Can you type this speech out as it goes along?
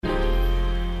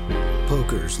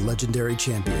Poker's legendary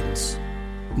champions,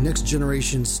 next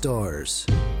generation stars,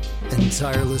 and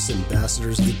tireless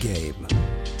ambassadors of the game,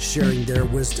 sharing their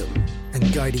wisdom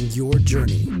and guiding your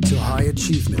journey to high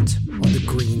achievement on the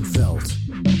green felt.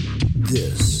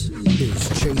 This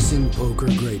is Chasing Poker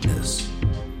Greatness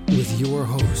with your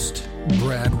host,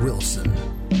 Brad Wilson.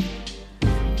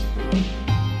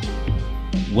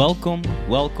 Welcome,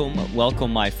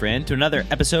 my friend, to another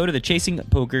episode of the Chasing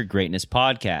Poker Greatness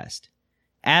podcast.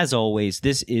 As always,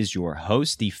 this is your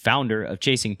host, the founder of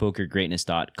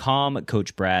ChasingPokerGreatness.com,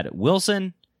 Coach Brad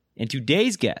Wilson. And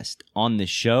today's guest on the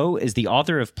show is the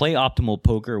author of Play Optimal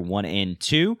Poker 1 and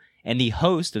 2 and the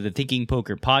host of the Thinking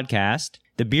Poker podcast,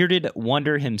 the bearded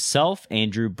wonder himself,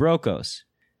 Andrew Brokos.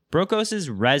 Brokos'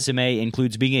 resume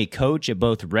includes being a coach at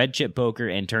both Red Chip Poker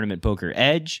and Tournament Poker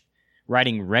Edge,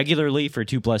 writing regularly for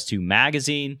 2plus2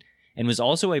 magazine, and was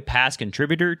also a past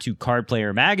contributor to Card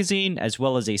Player magazine, as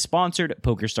well as a sponsored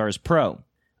PokerStars Pro.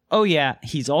 Oh yeah,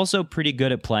 he's also pretty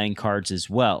good at playing cards as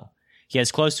well. He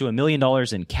has close to $1 million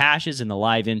in cashes in the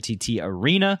live MTT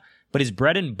arena, but his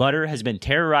bread and butter has been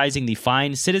terrorizing the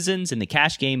fine citizens in the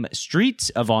cash game streets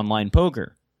of online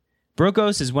poker.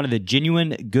 Brokos is one of the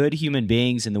genuine good human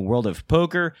beings in the world of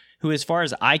poker who, as far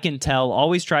as I can tell,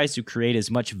 always tries to create as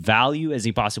much value as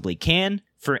he possibly can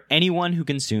for anyone who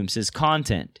consumes his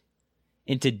content.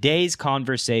 In today's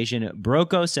conversation,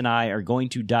 Brokos and I are going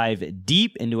to dive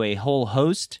deep into a whole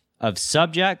host of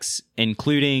subjects,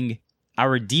 including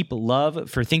our deep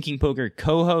love for Thinking Poker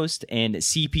co-host and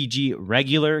CPG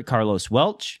regular Carlos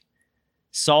Welch,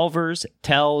 solvers,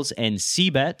 tells, and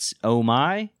c-bets, oh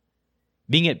my,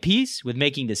 being at peace with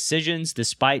making decisions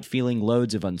despite feeling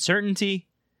loads of uncertainty,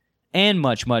 and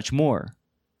much, much more.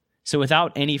 So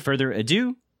without any further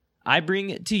ado, I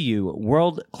bring to you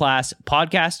world-class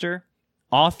podcaster,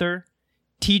 author,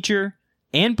 teacher,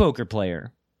 and poker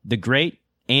player, the great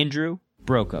Andrew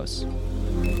Brokos.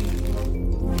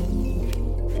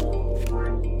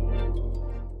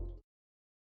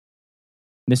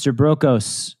 Mr.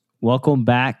 Brokos, welcome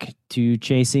back to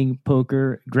Chasing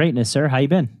Poker Greatness, sir. How you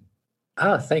been?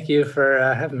 Oh, thank you for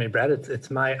having me, Brad.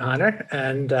 It's my honor,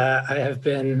 and I've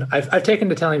taken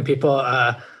to telling people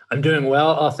I'm doing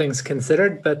well, all things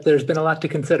considered, but there's been a lot to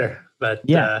consider. But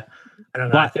yeah. I don't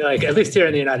know. I feel like, at least here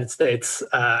in the United States,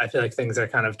 I feel like things are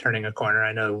kind of turning a corner.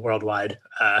 I know worldwide,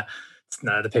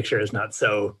 the picture is not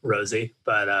so rosy.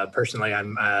 But personally,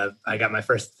 I got my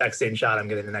first vaccine shot. I'm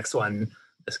getting the next one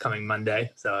this coming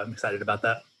Monday, so I'm excited about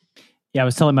that. Yeah, I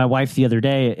was telling my wife the other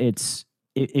day,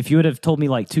 if you would have told me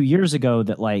like 2 years ago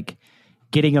that like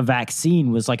getting a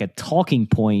vaccine was like a talking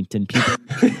point and people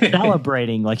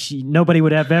celebrating, like nobody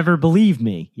would have ever believed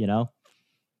me, you know?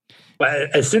 Well,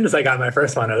 as soon as I got my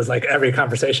first one, it was like every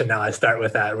conversation now I start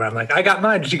with that where I'm like, I got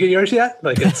mine. Did you get yours yet?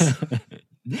 Like it's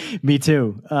me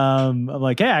too. I'm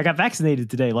like, hey, I got vaccinated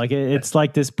today. Like it's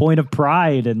like this point of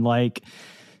pride and like,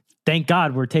 thank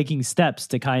God we're taking steps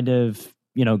to kind of,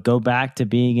 go back to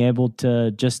being able to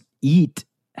just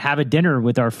have a dinner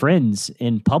with our friends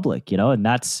in public, and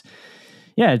that's,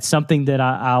 it's something that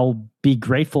I'll be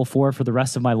grateful for the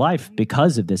rest of my life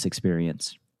because of this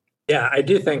experience. Yeah, I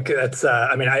do think that's,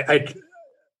 I'm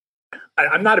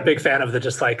not a big fan of the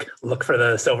just like look for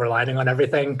the silver lining on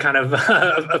everything kind of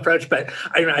approach, but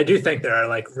I do think there are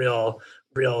like real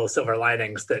silver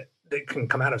linings that can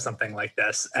come out of something like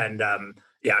this. And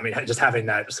just having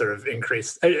that sort of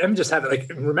increase, I'm just having like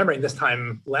remembering this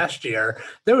time last year,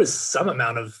 there was some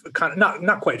amount of kind of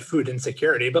not quite food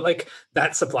insecurity, but like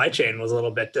that supply chain was a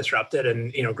little bit disrupted,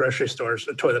 and grocery stores,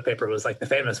 toilet paper was like the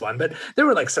famous one, but there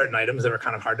were like certain items that were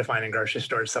kind of hard to find in grocery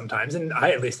stores sometimes, and I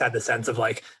at least had the sense of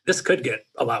like this could get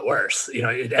a lot worse.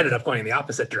 It ended up going in the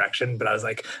opposite direction, but I was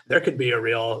like there could be a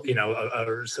real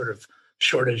a sort of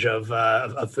shortage of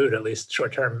food, at least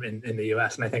short term in the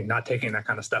US. And I think not taking that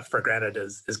kind of stuff for granted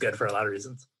is good for a lot of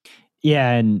reasons.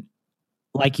 Yeah. And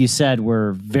like you said,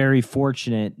 we're very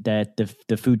fortunate that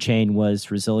the food chain was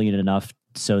resilient enough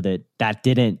so that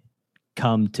didn't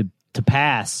come to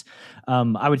pass.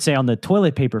 I would say on the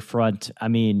toilet paper front, I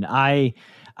mean, I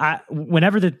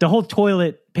whenever the whole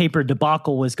toilet paper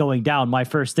debacle was going down, my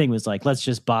first thing was like, let's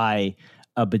just buy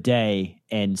a bidet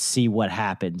and see what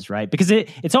happens, right? Because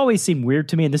it's always seemed weird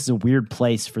to me, and this is a weird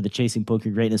place for the Chasing Poker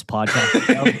Greatness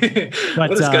podcast. But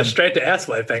we'll just go straight to ass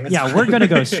wiping. We're going to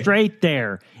go straight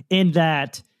there, in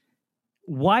that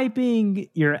wiping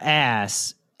your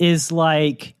ass is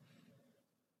like,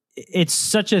 it's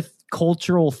such a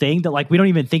cultural thing that like we don't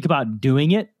even think about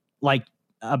doing it, like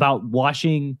about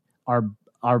washing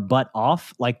our butt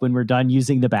off, like when we're done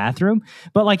using the bathroom.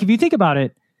 But like if you think about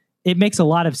it, it makes a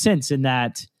lot of sense in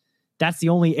that that's the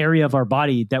only area of our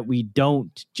body that we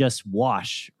don't just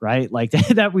wash, right? Like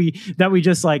that we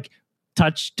just like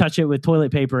touch it with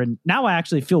toilet paper. And now I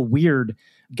actually feel weird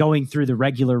going through the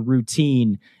regular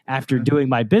routine after doing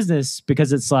my business,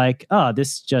 because it's like, oh,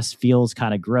 this just feels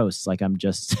kind of gross. Like I'm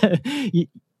just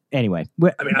anyway.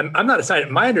 I mean, I'm not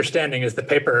excited. My understanding is the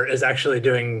paper is actually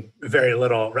doing very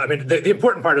little. I mean, the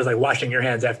important part is like washing your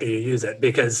hands after you use it,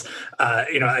 because,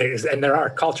 and there are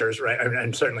cultures, right? I mean,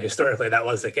 and certainly historically that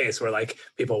was the case where like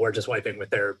people were just wiping with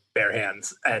their bare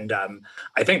hands. And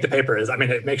I think the paper is, I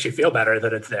mean, it makes you feel better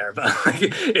that it's there, but like,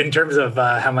 in terms of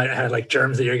how like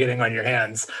germs that you're getting on your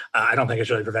hands, I don't think it's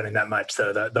really preventing that much.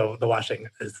 So the washing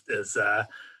is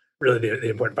really the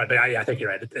important part. But I think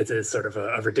you're right. It is sort of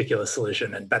a ridiculous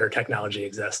solution, and better technology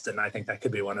exists. And I think that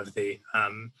could be one of the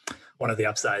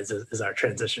upsides is our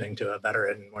transitioning to a better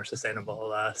and more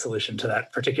sustainable solution to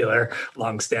that particular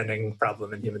longstanding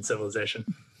problem in human civilization.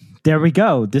 There we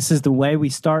go. This is the way we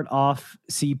start off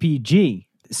CPG.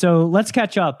 So let's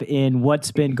catch up in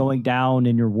what's been going down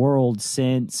in your world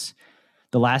since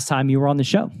the last time you were on the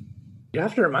show. You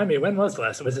have to remind me, when was the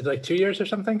last? Was it like 2 years or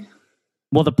something?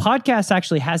 Well, the podcast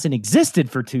actually hasn't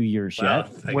existed for 2 years yet.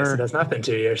 I guess it has not been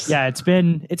 2 years. Yeah, it's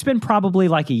been probably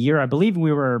like a year. I believe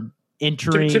we were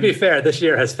entering. To be fair, this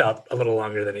year has felt a little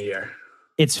longer than a year.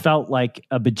 It's felt like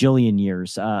a bajillion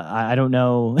years. I don't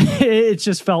know. It's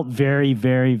just felt very,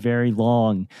 very, very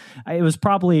long. It was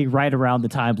probably right around the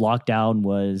time lockdown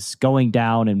was going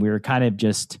down, and we were kind of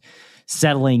just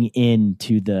settling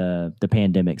into the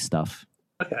pandemic stuff.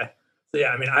 Okay. So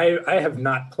yeah, I mean, I have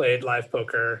not played live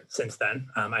poker since then.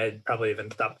 I had probably even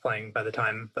stopped playing by the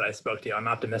time that I spoke to you. I'm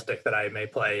optimistic that I may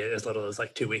play as little as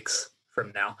like 2 weeks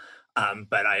from now,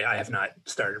 but I have not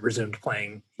resumed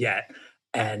playing yet.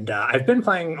 And I've been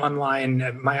playing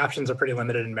online. My options are pretty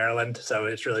limited in Maryland, so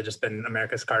it's really just been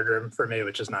America's Card Room for me,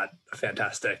 which is not a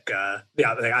fantastic.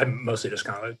 I'm mostly just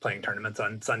kind of like playing tournaments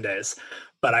on Sundays.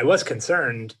 But I was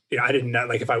concerned. I didn't know,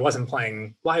 like, if I wasn't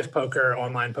playing live poker,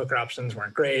 online poker options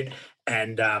weren't great,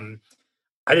 and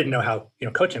I didn't know how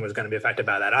coaching was going to be affected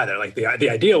by that either. Like the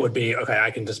ideal would be, okay,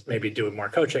 I can just maybe do more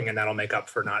coaching, and that'll make up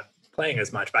for not playing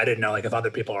as much. But I didn't know, like, if other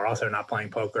people are also not playing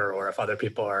poker, or if other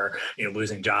people are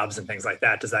losing jobs and things like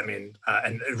that, does that mean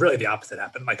and really the opposite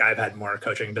happened. Like, I've had more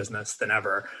coaching business than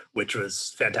ever, which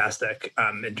was fantastic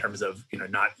in terms of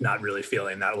not really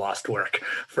feeling that lost work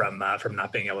from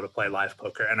not being able to play live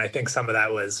poker. And I think some of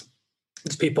that was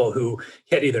just people who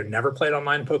had either never played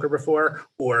online poker before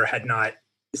or had not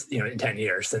in 10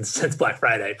 years since Black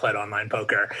Friday played online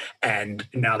poker, and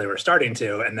now they were starting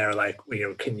to, and they're like,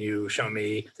 can you show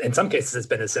me? In some cases it's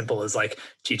been as simple as like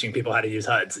teaching people how to use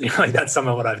HUDs. Like, that's some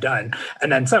of what I've done. And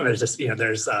then some of it's just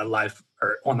there's live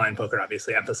or online poker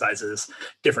obviously emphasizes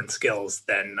different skills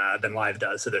than live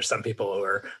does. So there's some people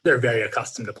who they're very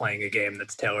accustomed to playing a game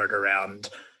that's tailored around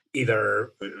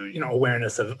either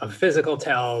awareness of physical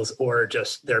tells, or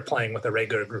just they're playing with a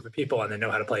regular group of people and they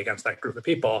know how to play against that group of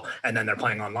people, and then they're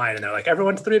playing online and they're like,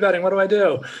 everyone's 3-betting, what do I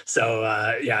do? So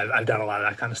I've done a lot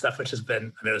of that kind of stuff, which has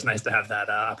been, it was nice to have that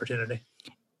opportunity.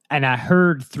 And I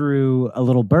heard through a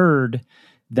little bird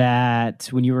that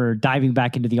when you were diving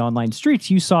back into the online streets,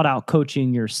 you sought out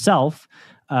coaching yourself,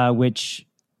 which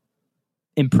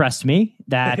impressed me.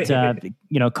 That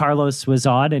Carlos was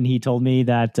on, and he told me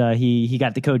that he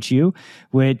got to coach you,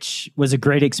 which was a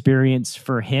great experience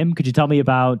for him. Could you tell me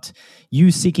about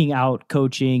you seeking out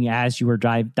coaching as you were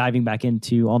diving back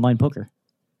into online poker?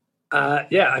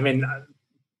 I mean,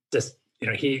 just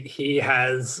he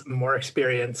has more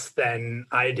experience than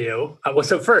I do. Well,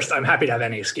 so first, I'm happy to have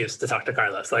any excuse to talk to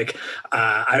Carlos. Like,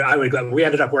 we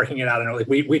ended up working it out, and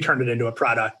we turned it into a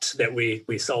product that we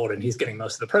sold, and he's getting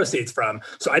most of the proceeds from.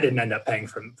 So I didn't end up paying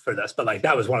for this, but like,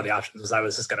 that was one of the options, was I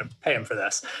was just going to pay him for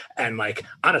this. And like,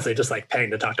 honestly, just like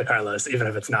paying to talk to Carlos, even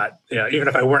if it's not, even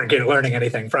if I weren't learning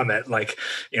anything from it, like,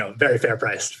 very fair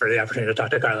price for the opportunity to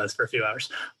talk to Carlos for a few hours.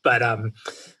 But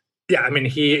I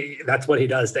mean, that's what he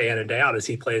does day in and day out, is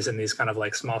he plays in these kind of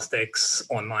like small stakes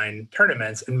online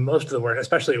tournaments. And most of the work,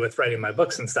 especially with writing my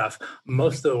books and stuff,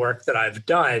 most of the work that I've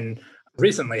done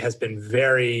recently has been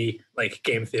very like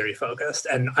game theory focused.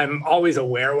 And I'm always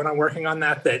aware when I'm working on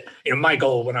that my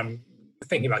goal when I'm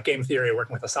thinking about game theory or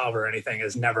working with a solver or anything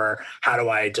is never, how do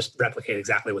I just replicate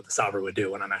exactly what the solver would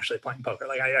do when I'm actually playing poker?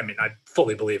 Like, I mean, I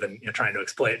fully believe in trying to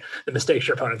exploit the mistakes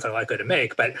your opponents are likely to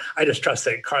make, but I just trust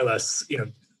that Carlos,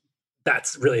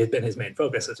 that's really been his main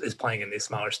focus, is playing in these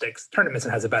smaller stakes tournaments,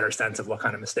 and has a better sense of what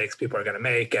kind of mistakes people are going to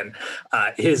make. And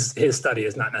his study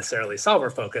is not necessarily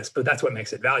solver focused, but that's what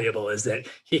makes it valuable, is that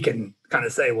he can kind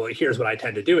of say, well, here's what I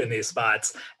tend to do in these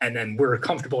spots. And then we're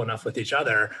comfortable enough with each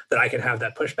other that I can have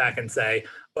that pushback and say,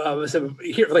 So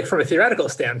here, like from a theoretical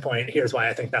standpoint, here's why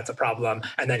I think that's a problem.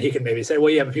 And then he can maybe say, well,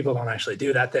 yeah, but people don't actually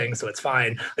do that thing, so it's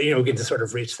fine. You know, we can just sort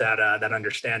of reach that that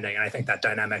understanding. And I think that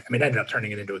dynamic, I mean, ended up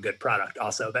turning it into a good product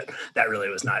also, but that really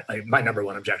was not, like, my number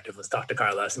one objective was talk to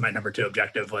Carlos. And my number two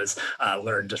objective was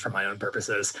learn just for my own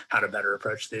purposes how to better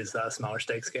approach these smaller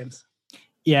stakes games.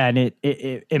 Yeah, and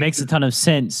it makes a ton of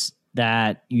sense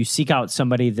that you seek out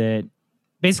somebody that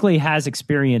basically has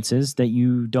experiences that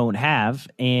you don't have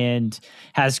and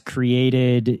has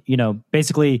created, you know,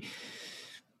 basically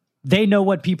they know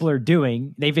what people are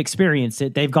doing. They've experienced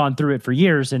it. They've gone through it for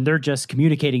years, and they're just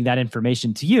communicating that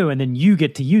information to you. And then you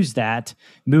get to use that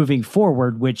moving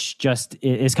forward, which just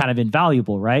is kind of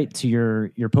invaluable, right? To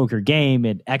your poker game.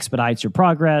 It expedites your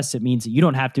progress. It means that you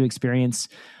don't have to experience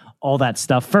all that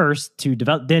stuff first to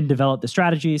develop the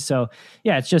strategy. So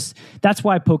yeah, it's just, that's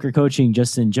why poker coaching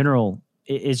just in general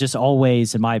is just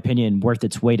always, in my opinion, worth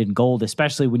its weight in gold,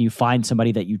 especially when you find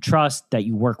somebody that you trust, that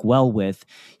you work well with.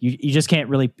 You just can't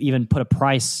really even put a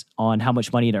price on how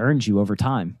much money it earns you over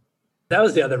time. That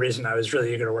was the other reason I was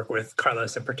really eager to work with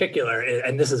Carlos in particular.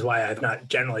 And this is why I've not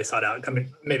generally sought out, I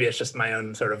mean, maybe it's just my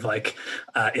own sort of like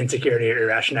insecurity or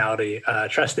irrationality,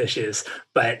 trust issues.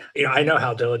 But, you know, I know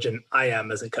how diligent I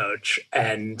am as a coach,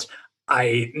 and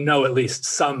I know at least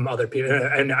some other people,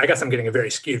 and I guess I'm getting a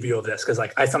very skewed view of this because,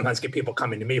 like, I sometimes get people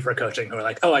coming to me for coaching who are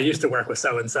like, oh, I used to work with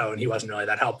so-and-so and he wasn't really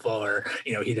that helpful, or,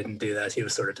 you know, he didn't do this, he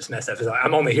was sort of dismissive. So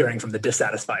I'm only hearing from the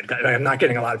dissatisfied guy. I'm not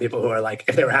getting a lot of people who are like,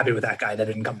 if they were happy with that guy, they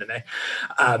didn't come to me.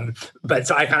 But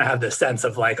so I kind of have this sense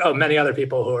of like, oh, many other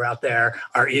people who are out there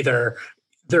are either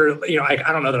they're, you know, I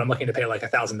don't know that I'm looking to pay like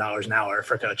 $1,000 an hour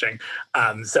for coaching.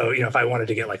 So, you know, if I wanted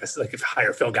to get like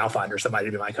hire Phil Galfond or somebody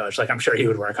to be my coach, like I'm sure he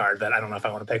would work hard, but I don't know if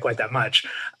I want to pay quite that much.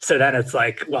 So then it's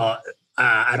like, well,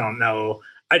 I don't know.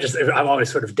 I've always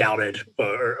sort of doubted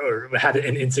or had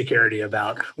an insecurity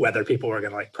about whether people were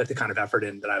going to like put the kind of effort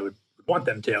in that I would want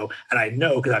them to. And I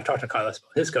know, because I've talked to Carlos,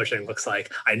 his coaching looks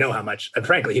like, I know how much, and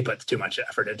frankly, he puts too much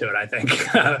effort into it, I think.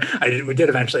 We did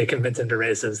eventually convince him to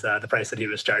raise the price that he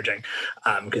was charging,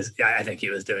 because I think he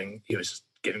was just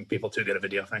giving people too good of a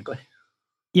deal, frankly.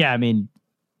 Yeah, I mean,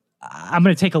 I'm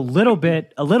going to take a little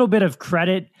bit of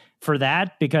credit for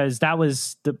that, because that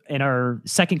was in our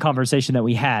second conversation that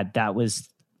we had, that was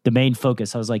the main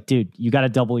focus. I was like, dude, you got to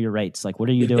double your rates. Like, what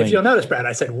are you doing? If you'll notice, Brad,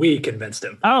 I said we convinced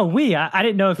him. Oh, I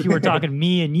didn't know if you were talking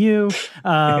me and you.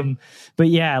 But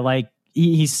yeah, like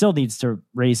he still needs to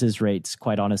raise his rates.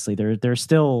 Quite honestly, they're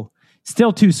still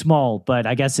too small, but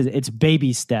I guess it's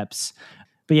baby steps.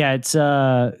 But yeah, it's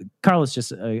Carlos,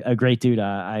 just a great dude.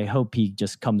 I hope he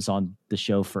just comes on the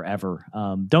show forever.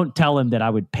 Don't tell him that I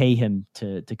would pay him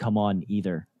to come on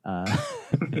either.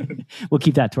 We'll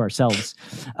keep that to ourselves.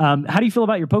 How do you feel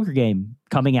about your poker game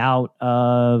coming out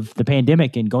of the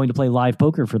pandemic and going to play live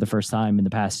poker for the first time in the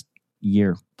past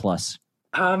year plus?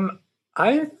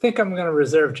 I think I'm going to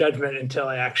reserve judgment until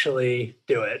I actually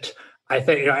do it. I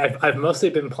think, you know, I've mostly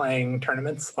been playing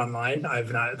tournaments online.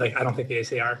 I've not, like, I don't think the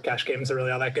ACR cash games are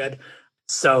really all that good.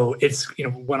 So it's, you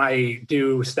know, when I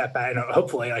do step back, you know,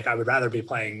 hopefully, like, I would rather be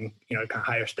playing, you know, kind of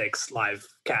higher stakes live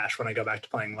cash when I go back to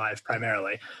playing live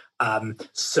primarily.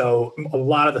 So a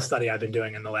lot of the study I've been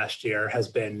doing in the last year has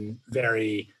been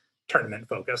very tournament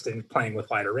focused and playing with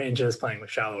wider ranges, playing with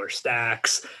shallower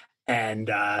stacks.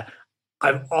 And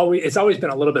it's always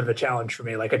been a little bit of a challenge for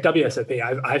me. Like at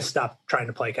WSOP, I've stopped trying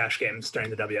to play cash games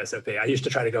during the WSOP. I used to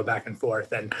try to go back and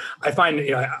forth, and I find, you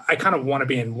know, I kind of want to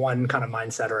be in one kind of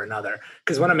mindset or another.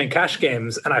 Because when I'm in cash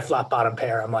games and I flop bottom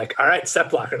pair, I'm like, all right, step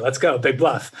blocker, let's go, big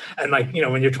bluff. And like, you know,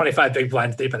 when you're 25 big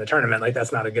blinds deep in a tournament, like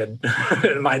that's not a good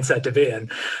mindset to be in.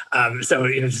 So,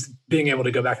 you know, just being able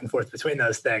to go back and forth between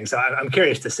those things. So I'm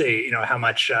curious to see, you know, how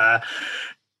much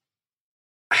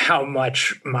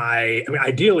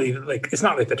ideally, like, it's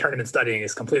not like the tournament studying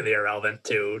is completely irrelevant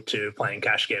to playing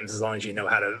cash games, as long as you know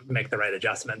how to make the right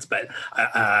adjustments. But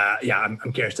yeah,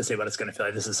 I'm curious to see what it's going to feel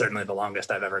like. This is certainly the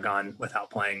longest I've ever gone without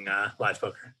playing live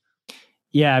poker.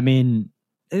 Yeah, I mean,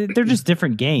 they're just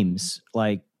different games.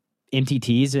 Like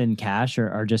MTTs and cash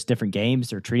are just different games.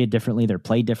 They're treated differently. They're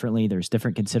played differently. There's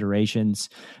different considerations.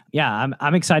 Yeah,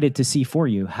 I'm excited to see for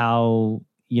you how,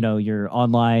 you know, your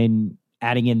online,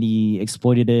 adding in the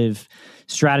exploitative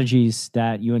strategies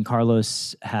that you and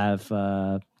Carlos have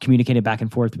communicated back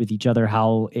and forth with each other,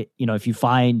 how, you know, if you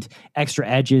find extra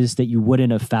edges that you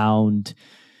wouldn't have found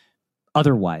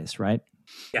otherwise, right?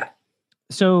 Yeah.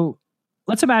 So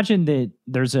let's imagine that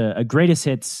there's a greatest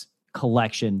hits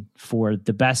collection for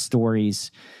the best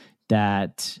stories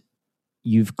that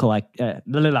you've collected.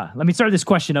 Let me start this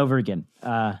question over again.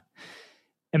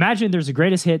 Imagine there's a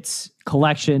greatest hits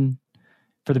collection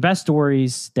for the best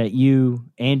stories that you,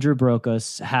 Andrew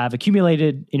Brokos, have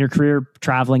accumulated in your career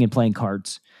traveling and playing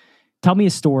cards, tell me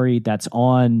a story that's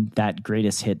on that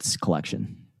greatest hits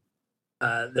collection.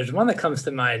 There's one that comes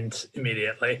to mind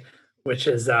immediately, which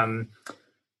is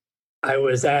I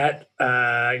was at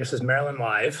I guess it was Maryland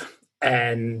Live,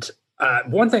 and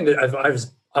one thing that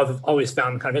I've always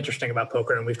found kind of interesting about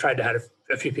poker, and we've tried to have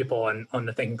a few people on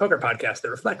the Thinking Poker podcast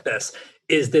that reflect this,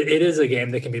 is that it is a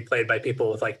game that can be played by people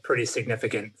with like pretty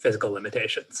significant physical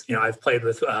limitations. You know, I've played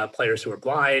with players who are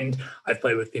blind. I've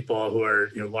played with people who are,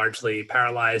 you know, largely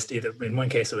paralyzed. Either in one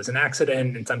case it was an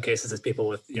accident. In some cases it's people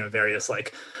with, you know, various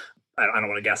like, I don't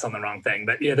want to guess on the wrong thing,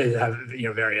 but you know, they have, you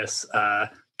know, various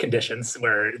conditions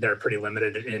where they're pretty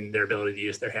limited in their ability to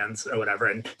use their hands or whatever,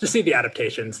 and to see the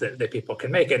adaptations that people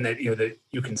can make, and that, you know, that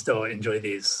you can still enjoy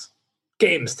these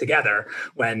games together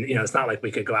when, you know, it's not like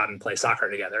we could go out and play soccer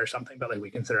together or something, but like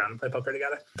we can sit around and play poker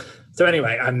together. So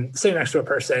anyway, I'm sitting next to a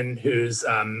person who's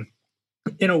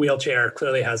in a wheelchair,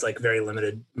 clearly has like very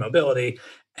limited mobility,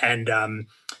 and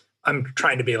I'm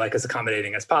trying to be like as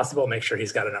accommodating as possible, make sure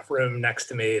he's got enough room next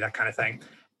to me, that kind of thing.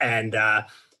 And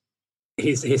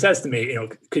he says to me, you know,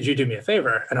 could you do me a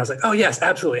favor? And I was like, oh yes,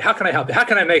 absolutely. How can I help you? How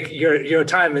can I make your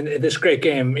time in this great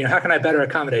game? You know, how can I better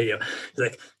accommodate you? He's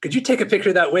like, could you take a picture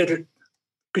of that waiter?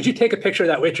 Could you take a picture of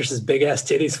that waitress's big ass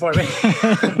titties for me?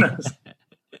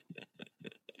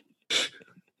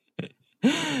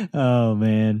 Oh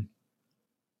man.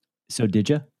 So did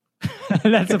you?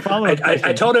 That's a follow-up.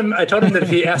 I told him that if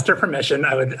he asked her permission,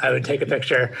 I would take a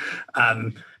picture.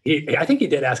 I think he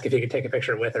did ask if he could take a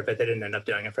picture with her, but they didn't end up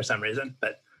doing it for some reason.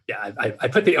 But yeah, I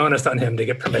put the onus on him to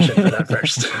get permission for that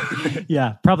first.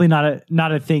 Yeah, probably not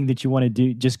a thing that you want to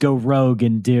do. Just go rogue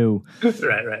and do.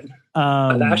 Right.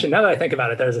 Actually, now that I think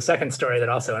about it, there's a second story that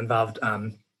also involved.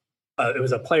 It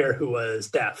was a player who was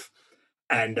deaf,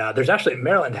 and there's actually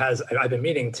Maryland has. I've been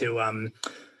meaning to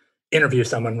interview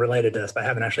someone related to this, but I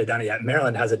haven't actually done it yet.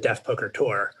 Maryland has a deaf poker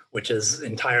tour, which is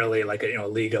entirely like a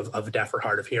league of deaf or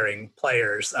hard of hearing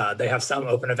players. They have some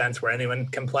open events where anyone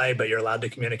can play, but you're allowed to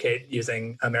communicate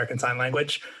using American Sign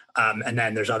Language. And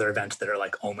then there's other events that are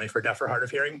like only for deaf or hard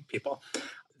of hearing people.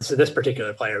 So this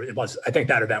particular player, I think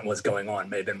that event was going on,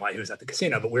 may have been why he was at the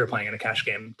casino, but we were playing in a cash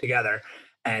game together.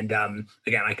 And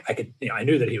again, I could, I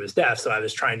knew that he was deaf, so I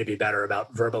was trying to be better about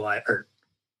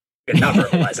not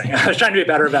verbalizing. I was trying to be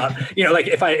better about, like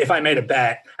if I made a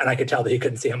bet and I could tell that he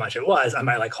couldn't see how much it was, I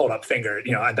might like hold up finger,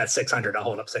 I bet 600, I'll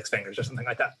hold up 6 fingers or something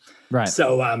like that. Right.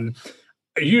 So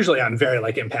usually I'm very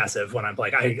like impassive when I'm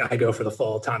like, I go for the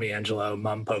full Tommy Angelo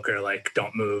mum poker, like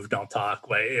don't move, don't talk,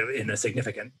 way in a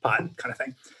significant pot kind of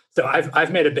thing. So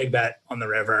I've made a big bet on the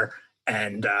river,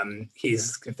 and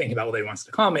he's thinking about whether he wants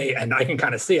to call me, and I can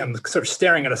kind of see, I'm sort of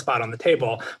staring at a spot on the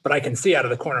table, but I can see out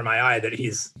of the corner of my eye that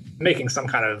he's making some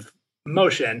kind of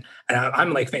motion, and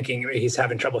I'm like thinking he's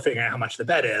having trouble figuring out how much the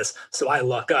bet is. So I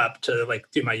look up to like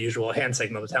do my usual hand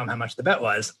signal to tell him how much the bet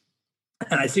was.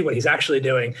 And I see what he's actually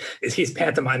doing is he's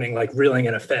pantomiming, like reeling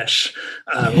in a fish.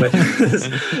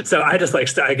 So I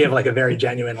just I give like a very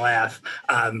genuine laugh,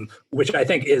 which I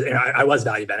think is, I was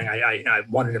value betting. I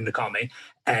wanted him to call me,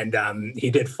 and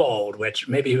he did fold, which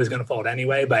maybe he was going to fold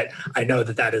anyway, but I know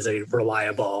that is a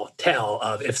reliable tell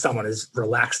of if someone is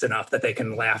relaxed enough that they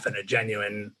can laugh in a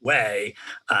genuine way,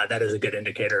 that is a good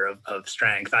indicator of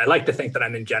strength. I like to think that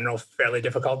I'm in general fairly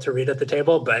difficult to read at the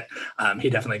table, but he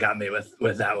definitely got me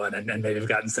with that one, and maybe have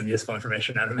gotten some useful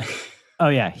information out of me. Oh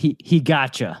yeah, he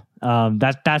gotcha.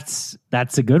 That's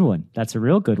a good one. That's a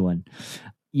real good one.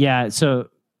 Yeah. So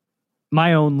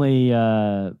my only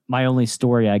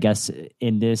story, I guess,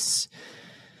 in this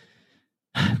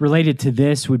related to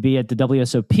this would be at the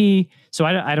WSOP. So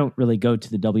I don't really go to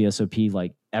the WSOP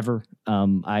like ever.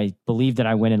 I believe that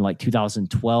I went in like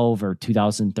 2012 or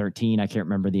 2013. I can't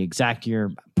remember the exact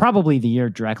year, probably the year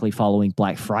directly following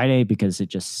Black Friday, because it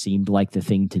just seemed like the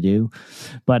thing to do.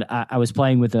 But I was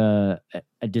playing with a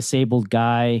disabled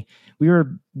guy.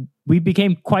 We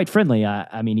became quite friendly.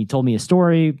 I mean, he told me a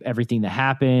story, everything that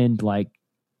happened, like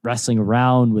wrestling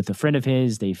around with a friend of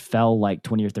his. They fell like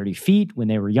 20 or 30 feet when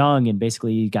they were young and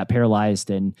basically got paralyzed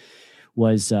and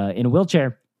was in a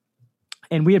wheelchair.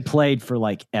 And we had played for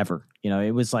like ever,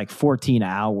 it was like 14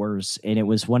 hours, and it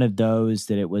was one of those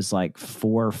that it was like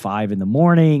 4 or 5 in the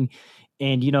morning.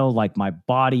 And, like my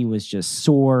body was just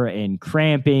sore and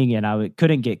cramping, and I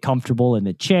couldn't get comfortable in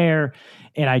the chair.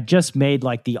 And I just made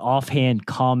like the offhand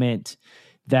comment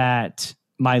that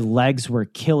my legs were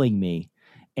killing me.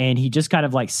 And he just kind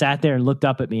of like sat there and looked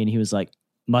up at me, and he was like,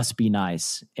 "Must be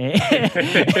nice." And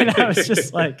I was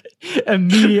just like,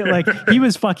 immediate, like he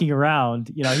was fucking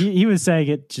around. He was saying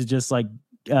it to just like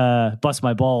bust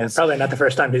my balls. Yeah, probably not the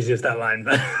first time he's used that line.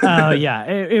 But Oh yeah,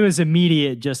 it was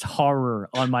immediate, just horror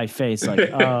on my face. Like,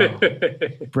 oh,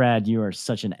 Brad, you are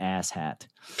such an asshat.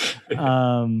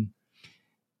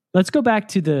 Let's go back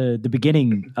to the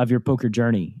beginning of your poker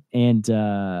journey, and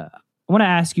I want to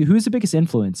ask you, who's the biggest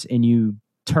influence in you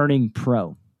turning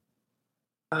pro?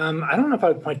 I don't know if I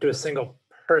would point to a single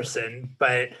person,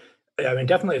 but I mean,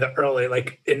 definitely the early,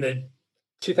 like in the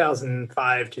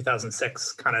 2005,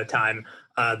 2006 kind of time,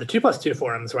 the 2+2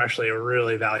 forums were actually a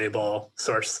really valuable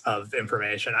source of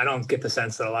information. I don't get the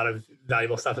sense that a lot of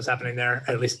valuable stuff is happening there,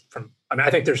 at least I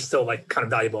think there's still like kind of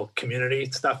valuable community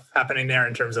stuff happening there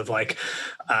in terms of like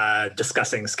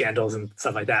discussing scandals and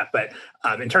stuff like that. But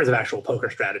in terms of actual poker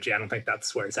strategy, I don't think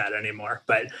that's where it's at anymore.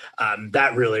 But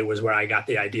that really was where I got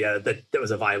the idea that it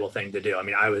was a viable thing to do. I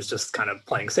mean, I was just kind of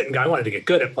playing sit and go. I wanted to get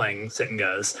good at playing sit and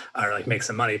goes or like make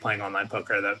some money playing online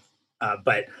poker.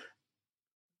 But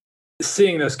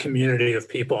seeing this community of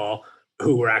people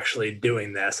who were actually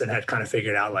doing this and had kind of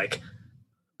figured out like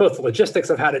both the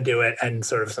logistics of how to do it and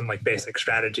sort of some like basic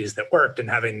strategies that worked, and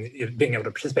being able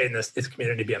to participate in this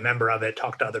community, be a member of it,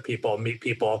 talk to other people, meet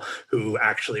people who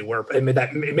actually were, it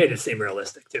made it seem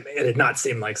realistic to me. It did not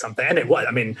seem like something, and it was,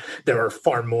 I mean, there were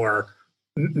far more,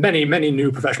 many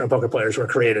new professional poker players were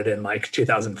created in like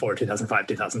 2004, 2005,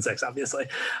 2006, obviously.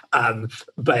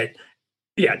 But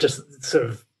yeah, just sort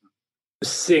of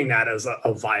seeing that as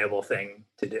a viable thing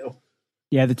to do.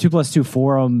 Yeah, the 2+2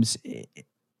 forums,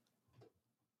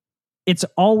 it's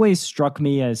always struck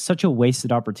me as such a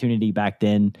wasted opportunity back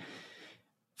then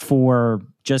for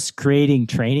just creating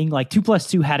training. Like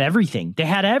 2+2 had everything. They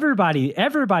had everybody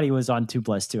was on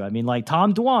 2+2. I mean, like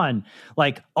Tom Dwan,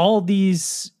 like all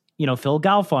these, Phil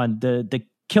Galfond, the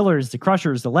Killers, the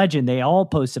Crushers, the Legend, they all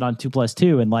posted on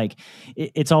 2+2. And like,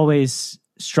 it's always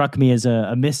struck me as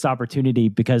a missed opportunity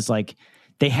because like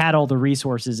they had all the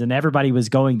resources and everybody was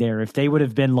going there. If they would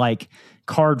have been like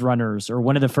Card Runners or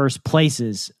one of the first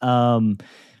places,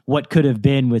 what could have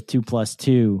been with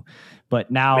 2+2.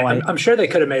 But now I'm sure they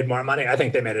could have made more money. I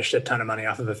think they made a shit ton of money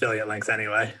off of affiliate links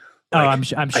anyway. I'm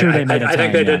sure they made a ton. I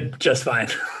think they did just fine.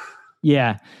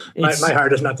 Yeah. My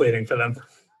heart is not bleeding for them.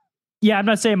 Yeah, I'm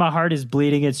not saying my heart is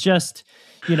bleeding. It's just,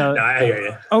 No, I hear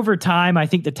you. Over time, I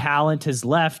think the talent has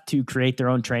left to create their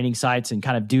own training sites and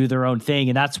kind of do their own thing.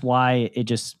 And that's why it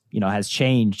just, has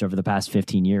changed over the past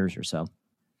 15 years or so.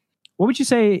 What would you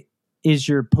say is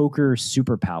your poker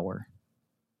superpower?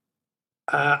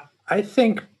 I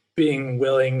think being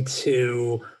willing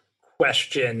to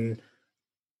question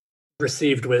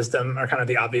received wisdom or kind of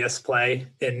the obvious play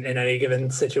in any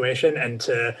given situation, and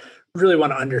to really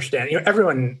want to understand,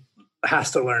 everyone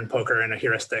has to learn poker in a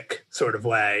heuristic sort of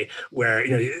way where,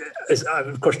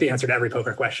 of course, the answer to every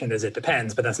poker question is it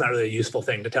depends, but that's not really a useful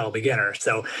thing to tell a beginner.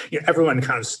 So everyone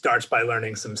kind of starts by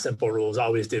learning some simple rules,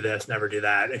 always do this, never do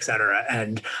that, et cetera.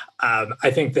 And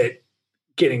I think that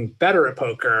getting better at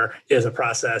poker is a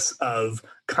process of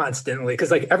constantly, because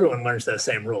like everyone learns those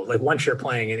same rules. Like once you're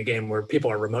playing in a game where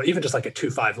people are remote, even just like a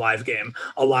 2-5 live game,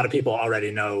 a lot of people already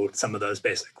know some of those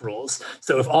basic rules.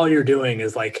 So if all you're doing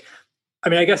is like,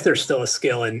 I guess there's still a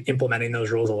skill in implementing those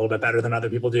rules a little bit better than other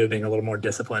people do, being a little more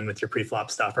disciplined with your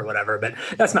pre-flop stuff or whatever, but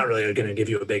that's not really going to give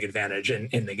you a big advantage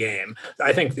in the game.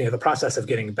 I think the process of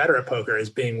getting better at poker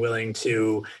is being willing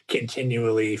to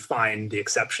continually find the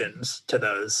exceptions to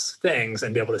those things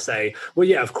and be able to say, well,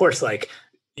 yeah, of course, like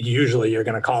usually you're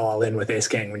going to call all in with ace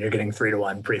king when you're getting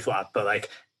 3-1 pre-flop, but like,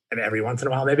 every once in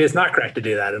a while, maybe it's not correct to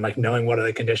do that. And like knowing what are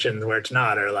the conditions where it's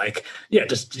not, or like, yeah,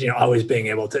 just, always being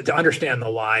able to understand the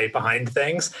why behind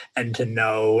things and to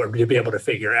know, or to be able to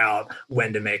figure out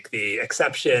when to make the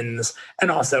exceptions, and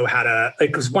also how to,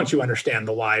 because once you understand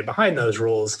the why behind those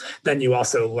rules, then you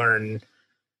also learn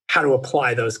how to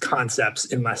apply those concepts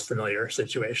in less familiar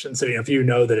situations. So, if you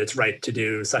know that it's right to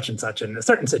do such and such in a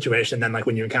certain situation, then like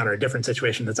when you encounter a different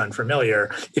situation that's unfamiliar,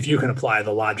 if you can apply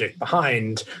the logic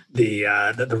behind the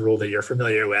rule that you're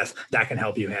familiar with, that can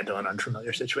help you handle an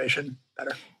unfamiliar situation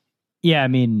better. Yeah,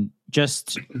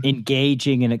 just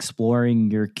engaging and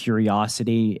exploring your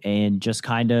curiosity and just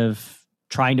kind of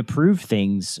trying to prove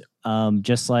things.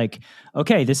 Just like,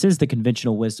 okay, this is the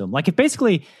conventional wisdom. Like if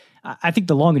basically, I think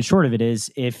the long and short of it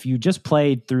is, if you just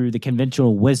played through the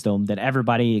conventional wisdom that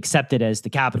everybody accepted as the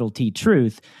capital T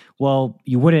truth, well,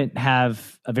 you wouldn't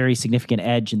have a very significant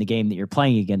edge in the game that you're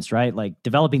playing against, right? Like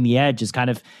developing the edge is kind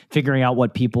of figuring out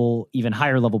what people, even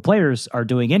higher level players, are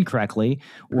doing incorrectly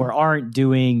or aren't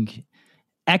doing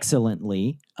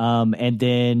excellently, and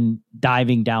then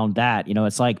diving down that.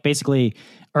 It's like basically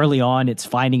early on, it's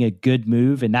finding a good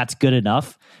move and that's good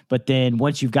enough. But then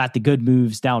once you've got the good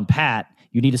moves down pat,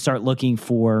 you need to start looking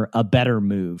for a better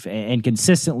move and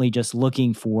consistently just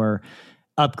looking for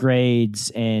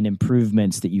upgrades and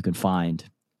improvements that you can find.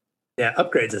 Yeah,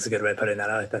 upgrades is a good way of putting that.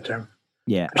 I like that term.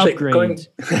 Yeah, actually,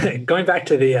 upgrades. Going back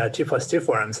to the 2+2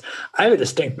 forums, I have a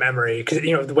distinct memory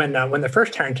because when the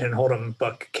first Harrington Hold'em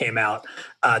book came out,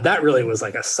 that really was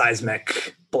like a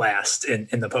seismic blast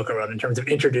in the poker world in terms of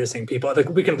introducing people. Like,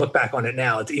 we can look back on it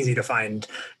now; it's easy to find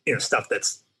stuff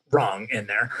that's wrong in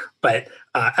there, but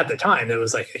at the time it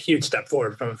was like a huge step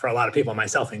forward for a lot of people,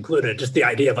 myself included. Just the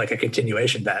idea of like a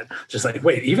continuation bet, just like,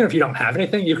 wait, even if you don't have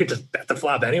anything, you could just bet the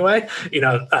flop anyway.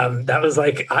 That was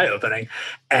like eye-opening,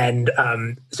 and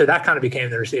so that kind of became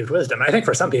the received wisdom. And I think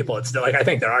for some people, it's still like, I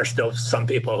think there are still some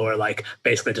people who are like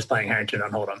basically just playing Harrington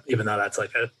on Hold'em, even though that's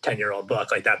like a 10-year-old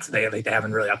book. Like they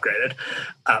haven't really upgraded.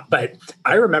 But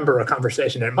I remember a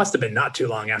conversation, and it must have been not too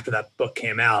long after that book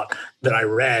came out, that I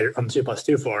read on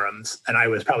 2+2 forums, and I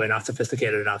was probably not sophisticated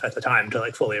enough at the time to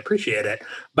like fully appreciate it.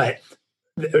 But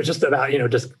it was just about,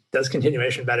 just does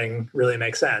continuation betting really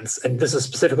make sense? And this is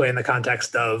specifically in the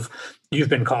context of you've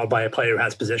been called by a player who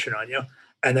has position on you.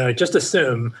 And then I just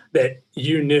assume that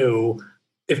you knew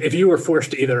if you were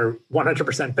forced to either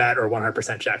 100% bet or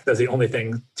 100% check, those are the only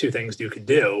two things you could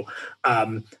do.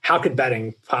 How could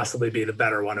betting possibly be the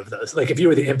better one of those? Like, if you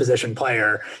were the imposition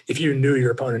player, if you knew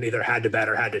your opponent either had to bet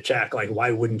or had to check, like,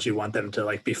 why wouldn't you want them to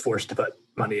like be forced to put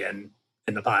money in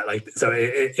the pot? Like, so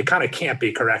it kind of can't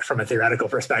be correct from a theoretical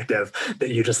perspective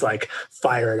that you just like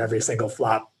fire at every single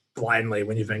flop blindly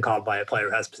when you've been called by a player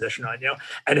who has position on you.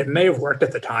 And it may have worked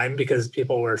at the time because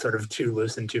people were sort of too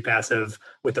loose and too passive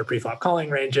with their pre-flop calling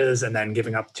ranges and then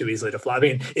giving up too easily to flop. I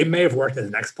mean, it may have worked as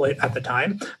an exploit at the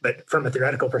time, but from a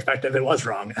theoretical perspective, it was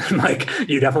wrong. Like,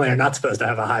 you definitely are not supposed to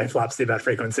have a high flop c-bet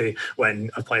frequency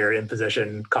when a player in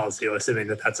position calls you, assuming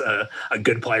that that's a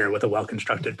good player with a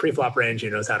well-constructed pre-flop range who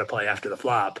knows how to play after the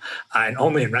flop. And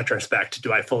only in retrospect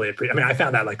do I fully appreciate. I mean, I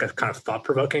found that like a kind of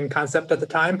thought-provoking concept at the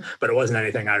time, but it wasn't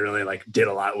anything I really like did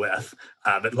a lot with.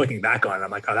 But looking back on it,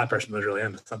 I'm like, oh, that person was really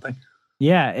into something.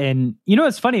 Yeah. And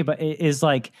what's funny but is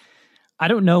like, I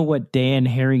don't know what Dan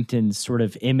Harrington's sort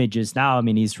of image is now. I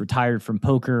mean, he's retired from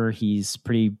poker. He's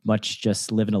pretty much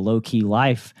just living a low-key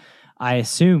life, I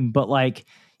assume. But like,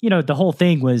 the whole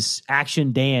thing was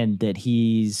Action Dan, that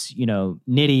he's,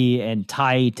 nitty and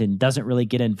tight and doesn't really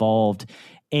get involved.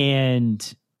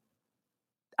 And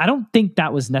I don't think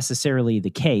that was necessarily the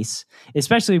case,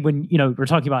 especially when, we're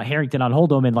talking about Harrington on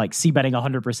Hold'em and like c-betting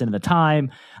 100% of the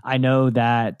time. I know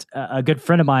that a good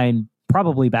friend of mine,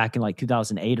 probably back in like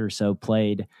 2008 or so,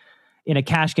 played in a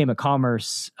cash game of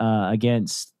Commerce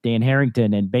against Dan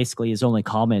Harrington. And basically his only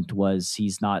comment was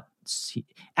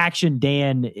Action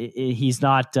Dan, he's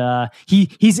not,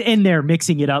 he's in there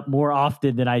mixing it up more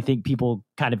often than I think people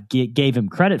kind of gave him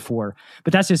credit for.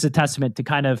 But that's just a testament to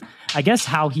kind of, I guess,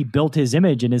 how he built his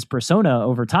image and his persona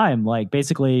over time. Like,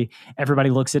 basically everybody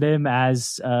looks at him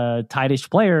as a tightish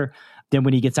player. Then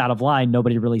when he gets out of line,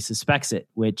 nobody really suspects it,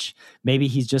 which maybe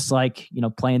he's just like,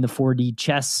 playing the 4D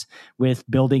chess with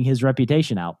building his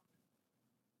reputation out.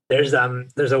 There's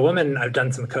a woman I've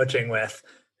done some coaching with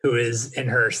who is in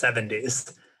her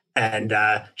 70s. And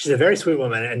she's a very sweet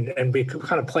woman. And we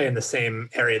kind of play in the same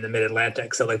area in the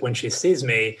mid-Atlantic. So like when she sees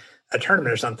me at a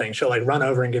tournament or something, she'll like run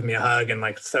over and give me a hug and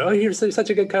like, so, oh, you're such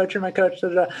a good coach. You're my coach. Da,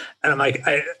 da, da. And I'm like,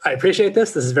 I appreciate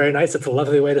this. This is very nice. It's a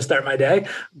lovely way to start my day.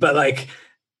 But like,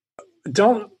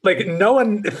 don't like, no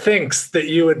one thinks that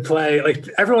you would play, like,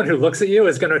 everyone who looks at you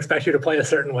is going to expect you to play a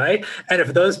certain way. And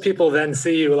if those people then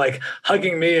see you like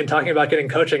hugging me and talking about getting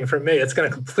coaching from me, it's going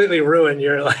to completely ruin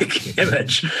your like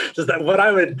image. Just that what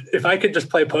I would, if I could just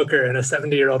play poker in a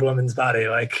 70-year-old woman's body,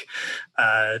 like,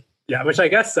 yeah, which I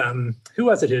guess, who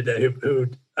was it who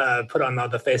put on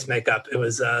the face makeup? It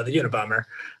was the Unabomber.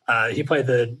 He played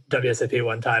the WSOP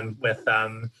one time with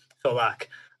Phil Luck.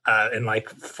 In like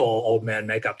full old man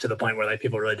makeup to the point where like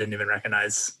people really didn't even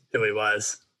recognize who he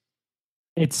was.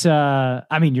 It's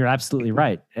I mean, you're absolutely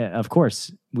right. Of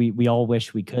course, we all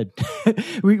wish we could.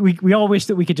 we all wish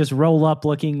that we could just roll up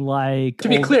looking like. To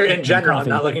be clear, in general, I'm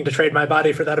not looking to trade my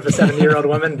body for that of a 70-year-old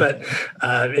woman, but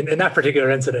in that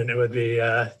particular incident, it would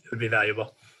be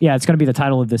valuable. Yeah, it's going to be the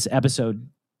title of this episode: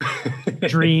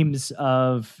 "Dreams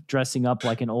of dressing up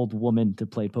like an old woman to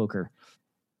play poker."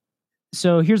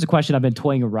 So here's a question I've been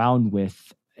toying around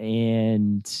with.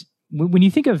 And when you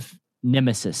think of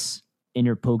nemesis in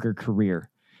your poker career,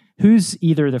 who's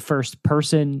either the first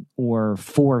person or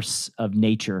force of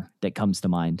nature that comes to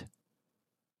mind?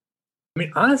 I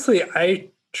mean, honestly, I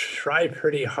try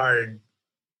pretty hard.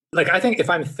 Like, I think if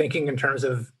I'm thinking in terms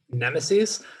of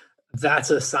nemesis, that's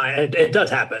a sign. It does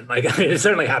happen. Like it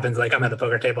certainly happens. Like I'm at the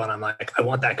poker table and I'm like, I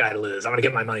want that guy to lose. I want to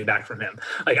get my money back from him.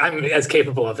 Like I'm as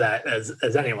capable of that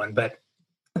as anyone. But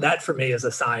that for me is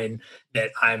a sign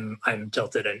that I'm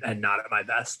tilted and not at my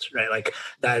best, right? Like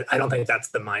that. I don't think that's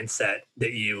the mindset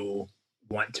that you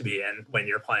want to be in when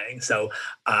you're playing. So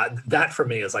that for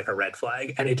me is like a red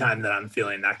flag. Anytime that I'm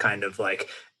feeling that kind of like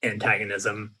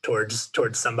antagonism towards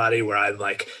somebody where I'm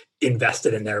like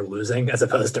invested in their losing as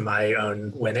opposed to my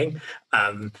own winning.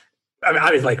 I mean,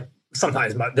 I was like,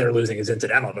 sometimes their losing is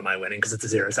incidental to my winning because it's a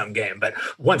zero-sum game. But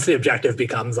once the objective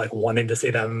becomes like wanting to see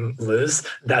them lose,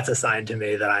 that's a sign to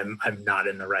me that I'm not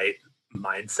in the right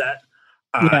mindset.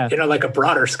 Like a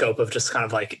broader scope of just kind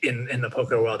of like in the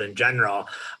poker world in general,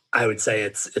 I would say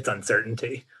it's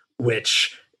uncertainty,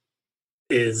 which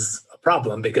is a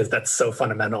problem because that's so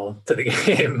fundamental to the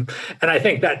game. And I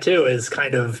think that too is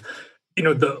kind of,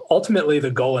 ultimately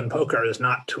the goal in poker is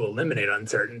not to eliminate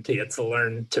uncertainty. It's to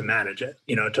learn to manage it,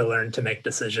 to learn to make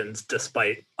decisions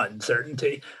despite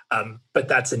uncertainty. But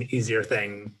that's an easier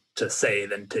thing to say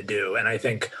than to do. And I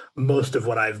think most of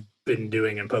what I've been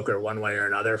doing in poker one way or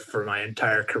another for my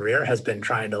entire career has been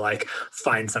trying to like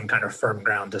find some kind of firm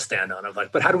ground to stand on of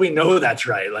like, but how do we know that's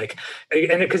right? Like,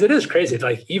 and because it is crazy,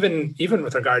 like even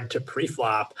with regard to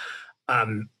pre-flop,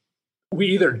 we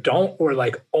either don't or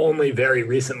like only very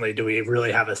recently do we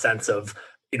really have a sense of,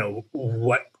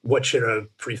 what should a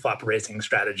pre-flop racing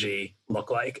strategy look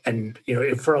like? And,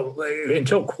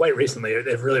 until quite recently,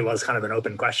 it really was kind of an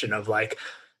open question of like,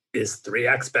 is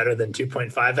 3x better than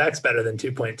 2.5x, better than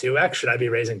 2.2x? Should I be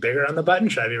raising bigger on the button?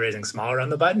 Should I be raising smaller on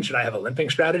the button? Should I have a limping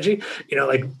strategy?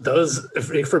 Like those,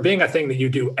 for being a thing that you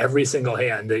do every single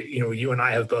hand that, you and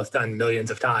I have both done millions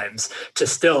of times, to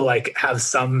still like have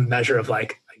some measure of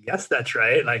like, I guess that's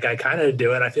right. Like I kind of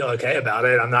do it. I feel okay about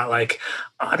it. I'm not like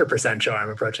 100% sure I'm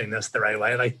approaching this the right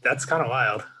way. Like that's kind of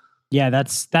wild. Yeah,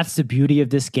 that's the beauty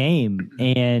of this game.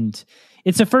 And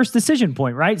it's a first decision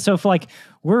point, right? So if like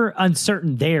we're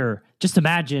uncertain there, just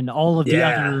imagine all of the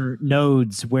other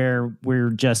nodes where we're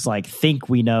just like think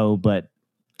we know, but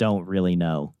don't really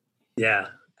know. Yeah.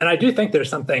 And I do think there's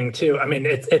something too. I mean,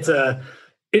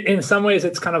 in some ways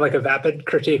it's kind of like a vapid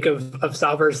critique of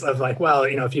solvers of like, well,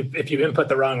 if you input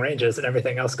the wrong ranges and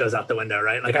everything else goes out the window,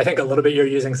 right? Like I think a little bit you're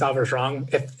using solvers wrong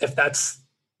if that's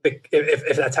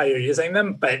how you're using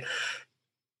them, but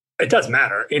it does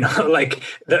matter, like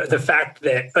the fact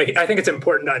that like, I think it's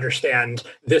important to understand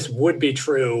this would be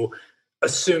true,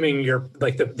 assuming you're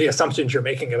like the assumptions you're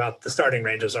making about the starting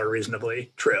ranges are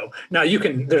reasonably true. Now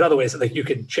there's other ways that like you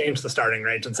could change the starting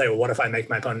range and say, well, what if I make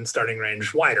my opponent's starting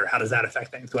range wider? How does that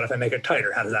affect things? What if I make it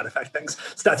tighter? How does that affect things?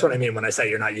 So that's what I mean when I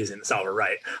say you're not using the solver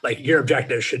right. Like your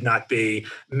objective should not be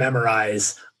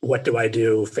memorize what do I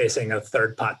do facing a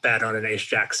third pot bet on an ace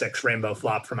jack 6 rainbow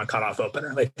flop from a cutoff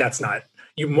opener. Like that's not.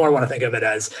 You more want to think of it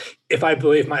as, if I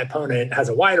believe my opponent has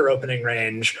a wider opening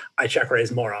range, I check raise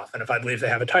more often. If I believe they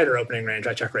have a tighter opening range,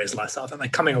 I check raise less often.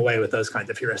 Like coming away with those kinds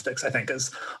of heuristics, I think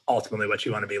is ultimately what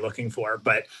you want to be looking for.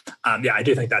 But I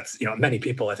do think that's, many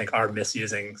people I think are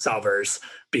misusing solvers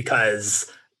because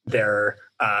they're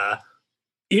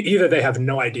either they have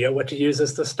no idea what to use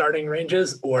as the starting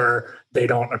ranges, or they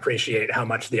don't appreciate how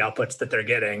much the outputs that they're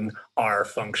getting are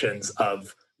functions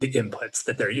of the inputs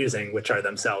that they're using, which are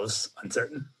themselves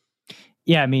uncertain.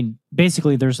 Yeah, I mean,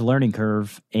 basically there's a learning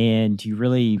curve and you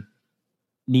really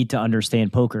need to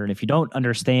understand poker. And if you don't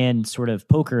understand sort of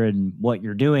poker and what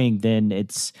you're doing, then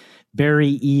it's very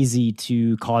easy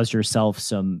to cause yourself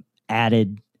some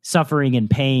added suffering and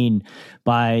pain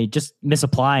by just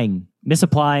misapplying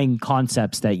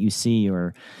concepts that you see,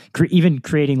 or even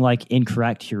creating like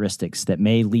incorrect heuristics that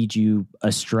may lead you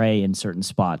astray in certain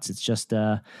spots. It's just,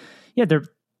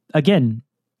 again,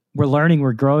 we're learning,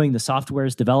 we're growing, the software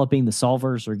is developing, the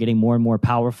solvers are getting more and more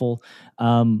powerful,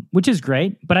 which is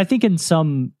great. But I think in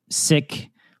some sick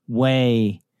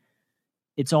way,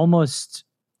 it's almost,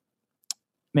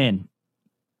 man,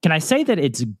 can I say that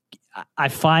I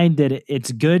find that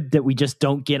it's good that we just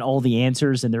don't get all the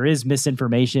answers and there is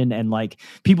misinformation and like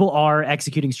people are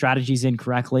executing strategies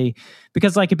incorrectly,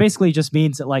 because like it basically just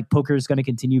means that like poker is going to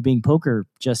continue being poker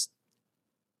just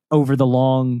over the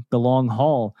long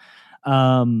haul.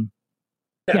 I mean,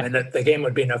 the game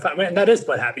would be no fun. I mean, that is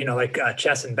what happened. Like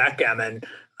chess and backgammon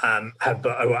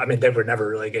they were never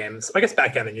really games. I guess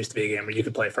backgammon used to be a game where you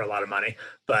could play for a lot of money.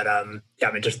 But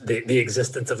just the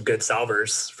existence of good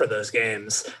solvers for those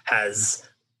games has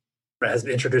has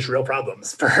introduced real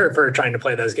problems for trying to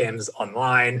play those games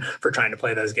online, for trying to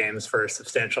play those games for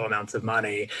substantial amounts of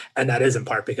money. And that is in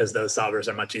part because those solvers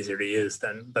are much easier to use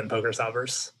than poker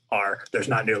solvers are. There's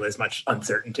not nearly as much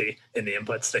uncertainty in the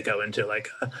inputs that go into like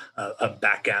a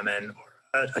backgammon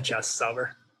or a chess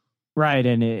solver. Right.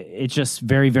 And it's just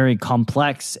very, very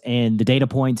complex. And the data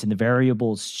points and the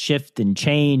variables shift and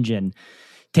change, and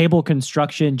table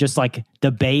construction, just like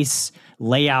the base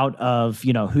layout of,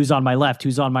 you know, who's on my left,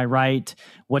 who's on my right,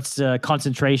 what's the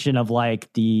concentration of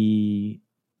like the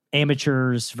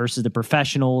amateurs versus the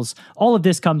professionals. All of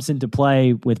this comes into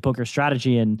play with poker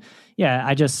strategy. And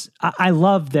yeah, I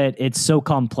love that it's so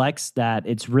complex that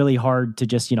it's really hard to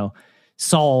just, you know,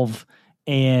 solve,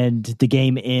 and the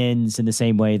game ends in the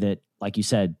same way that, like you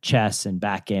said, chess and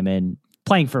backgammon,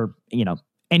 playing for, you know,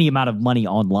 any amount of money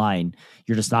online,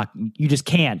 you just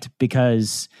can't,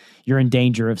 because you're in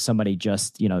danger of somebody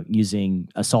just, you know, using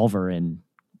a solver and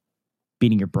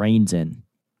beating your brains in.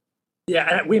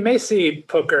 Yeah, and we may see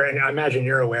poker, and I imagine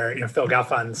you're aware, you know, Phil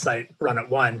Galfon's site Run It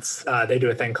Once, they do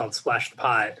a thing called Splash the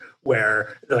Pot,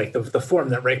 where like the form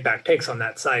that Rakeback takes on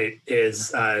that site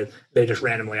is they just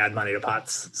randomly add money to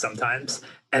pots sometimes.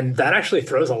 And that actually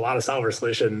throws a lot of solver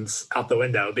solutions out the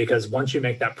window, because once you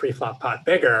make that pre-flop pot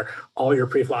bigger, all your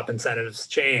pre-flop incentives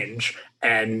change.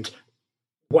 And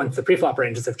once the pre-flop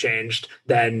ranges have changed,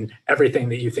 then everything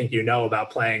that you think you know about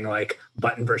playing like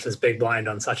button versus big blind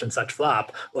on such and such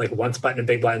flop, like once button and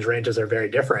big blind's ranges are very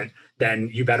different, then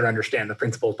you better understand the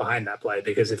principles behind that play.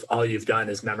 Because if all you've done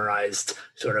is memorized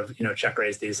sort of, you know, check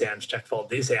raise these hands, check fold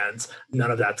these hands,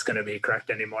 none of that's going to be correct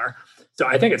anymore. So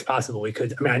I think it's possible we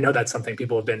could, I mean, I know that's something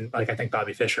people have been, like I think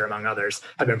Bobby Fischer, among others,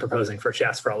 have been proposing for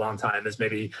chess for a long time, is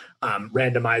maybe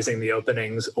randomizing the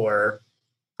openings, or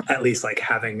at least like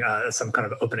having some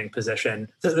kind of opening position.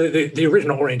 The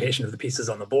original orientation of the pieces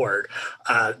on the board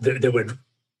that would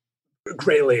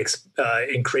greatly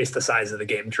increase the size of the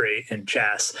game tree in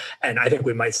chess. And I think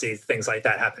we might see things like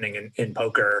that happening in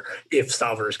poker if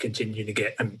solvers continue to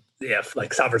get, if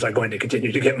like solvers are going to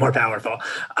continue to get more powerful.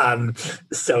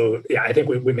 So yeah, I think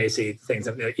we may see things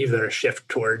either a shift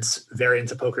towards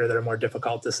variants of poker that are more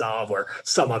difficult to solve, or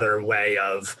some other way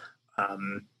of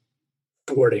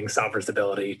thwarting solvers'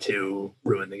 ability to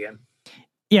ruin the game.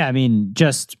 Yeah, I mean,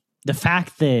 just the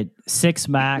fact that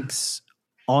 6max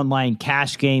online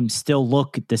cash games still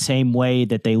look the same way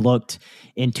that they looked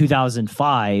in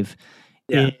 2005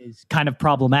 is kind of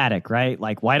problematic, right?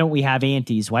 Like, why don't we have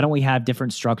antes? Why don't we have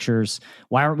different structures?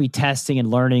 Why aren't we testing and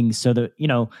learning so that, you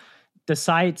know, the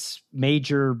site's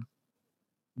major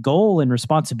goal and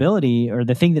responsibility, or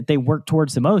the thing that they work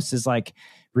towards the most, is like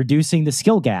reducing the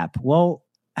skill gap. Well,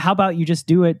 how about you just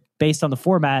do it based on the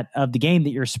format of the game that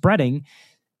you're spreading?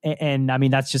 And I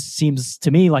mean, that just seems to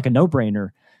me like a no-brainer.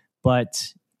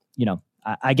 But, you know,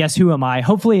 I guess who am I?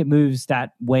 Hopefully it moves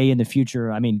that way in the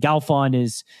future. I mean, Galfon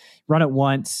is Run It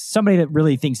Once, somebody that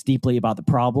really thinks deeply about the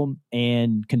problem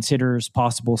and considers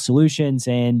possible solutions,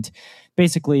 and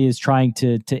basically is trying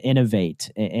to innovate.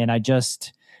 And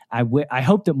I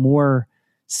hope that more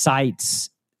sites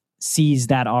seize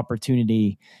that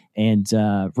opportunity and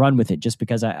run with it, just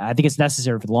because I think it's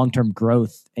necessary for the long-term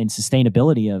growth and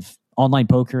sustainability of online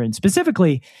poker, and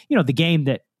specifically, you know, the game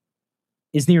that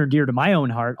is near and dear to my own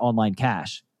heart, online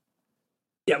cash.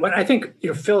 Yeah, but I think, you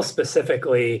know, Phil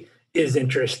specifically is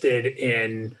interested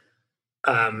in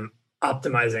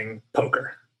optimizing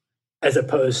poker, as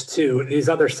opposed to these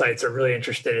other sites are really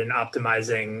interested in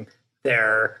optimizing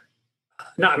their.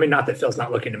 Not that Phil's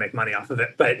not looking to make money off of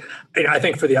it, but you know, I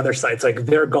think for the other sites, like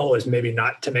their goal is maybe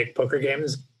not to make poker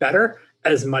games better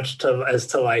as much as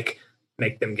to like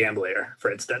make them gamblier,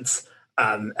 for instance.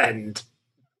 And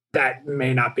that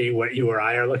may not be what you or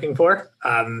I are looking for.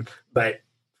 But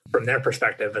from their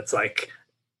perspective, it's like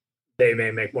they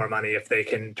may make more money if they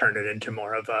can turn it into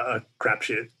more of a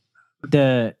crapshoot.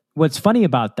 What's funny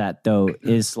about that, though,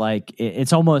 is like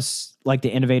it's almost like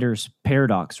the innovator's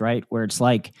paradox, right? Where it's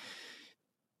like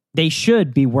they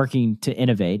should be working to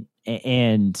innovate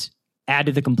and add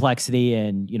to the complexity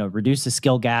and, you know, reduce the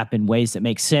skill gap in ways that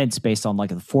make sense based on like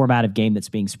the format of game that's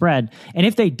being spread. And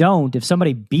if they don't, if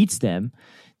somebody beats them,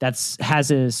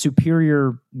 has a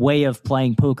superior way of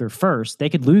playing poker first, they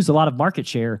could lose a lot of market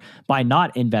share by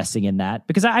not investing in that.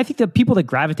 Because I think the people that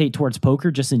gravitate towards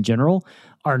poker just in general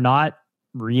are not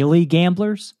really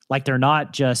gamblers. Like, they're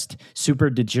not just super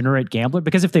degenerate gambler,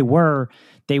 because if they were,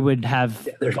 they would have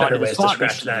there's better ways to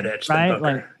scratch that itch, right?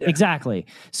 Like, exactly.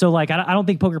 So like, I don't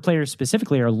think poker players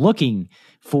specifically are looking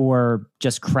for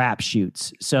just crap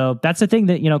shoots. So that's the thing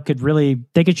that, you know,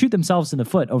 they could shoot themselves in the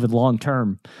foot over the long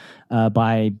term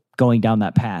by going down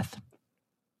that path.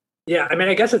 Yeah, I mean,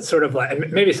 I guess it's sort of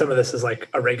like maybe some of this is like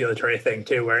a regulatory thing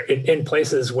too, where in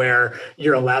places where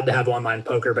you're allowed to have online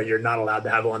poker, but you're not allowed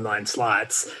to have online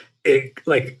slots, it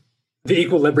like the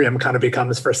equilibrium kind of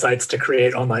becomes for sites to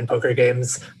create online poker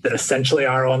games that essentially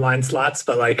are online slots,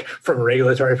 but like from a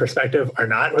regulatory perspective are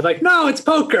not. We're like, no, it's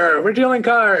poker. We're dealing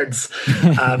cards.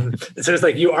 So it's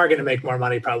like you are going to make more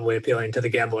money probably appealing to the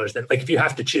gamblers than like if you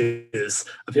have to choose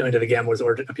appealing to the gamblers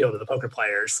or to appeal to the poker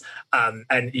players,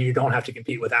 and you don't have to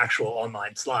compete with actual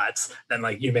online slots, then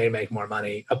like you may make more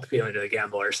money appealing to the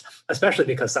gamblers, especially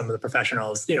because some of the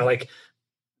professionals, like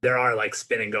there are like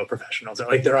spin and go professionals.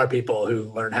 Like there are people who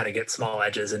learn how to get small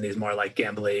edges in these more like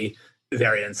gambly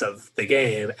variants of the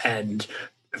game. And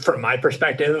from my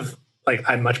perspective, like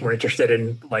I'm much more interested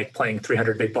in like playing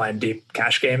 300 big blind deep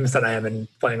cash games than I am in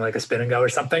playing like a spin and go or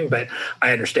something. But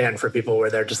I understand for people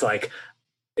where they're just like,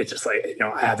 it's just like,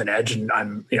 I have an edge and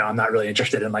I'm not really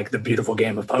interested in like the beautiful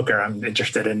game of poker. I'm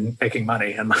interested in making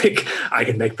money, and like I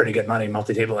can make pretty good money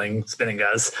multi-tabling spin and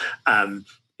goes.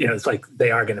 It's like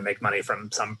they are going to make money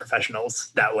from some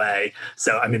professionals that way.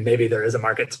 So, I mean, maybe there is a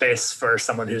market space for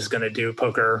someone who's going to do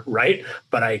poker right,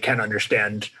 but I can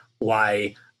understand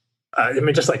why.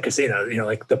 Just like casino,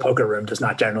 like the poker room does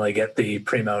not generally get the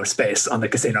primo space on the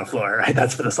casino floor, right?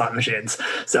 That's for the slot machines.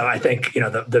 So I think,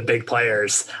 the big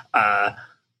players,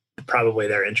 probably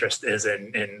their interest is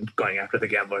in going after the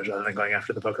gamblers rather than going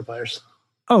after the poker players.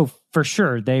 Oh, for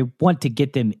sure. They want to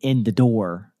get them in the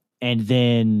door and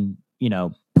then,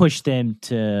 push them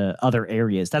to other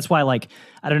areas. That's why, like,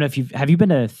 I don't know if have you been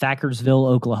to Thackersville,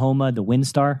 Oklahoma, the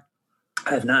WinStar?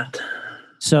 I have not.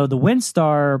 So the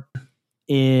WinStar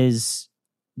is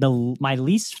my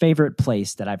least favorite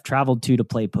place that I've traveled to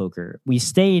play poker. We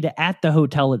stayed at the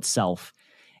hotel itself,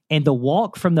 and the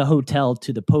walk from the hotel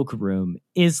to the poker room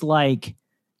is like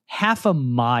half a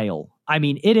mile. I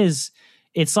mean,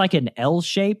 it's like an L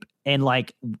shape, and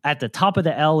like at the top of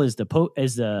the L is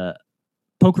the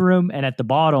poker room, and at the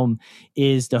bottom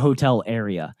is the hotel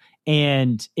area.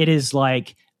 And it is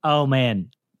like, oh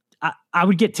man, I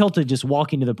would get tilted just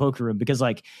walking to the poker room because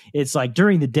like it's like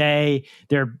during the day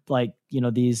they're like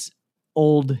these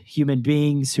old human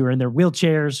beings who are in their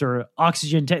wheelchairs or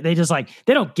oxygen they just like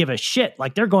they don't give a shit.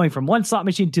 Like they're going from one slot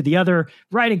machine to the other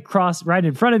right in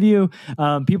front of you.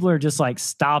 People are just like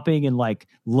stopping and like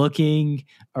looking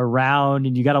around,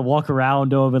 and you got to walk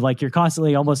around over, like you're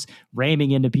constantly almost ramming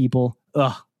into people.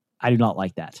 Ugh, I do not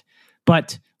like that.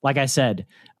 But like I said,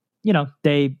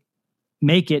 they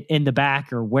make it in the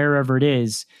back or wherever it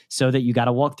is so that you got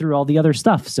to walk through all the other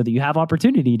stuff so that you have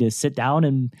opportunity to sit down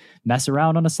and mess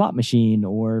around on a slot machine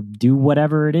or do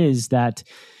whatever it is that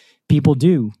people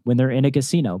do when they're in a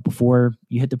casino before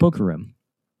you hit the poker room.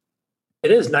 It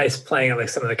is nice playing at like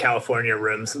some of the California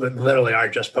rooms that literally are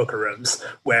just poker rooms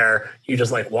where you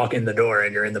just like walk in the door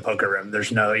and you're in the poker room.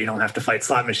 You don't have to fight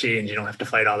slot machines. You don't have to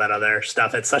fight all that other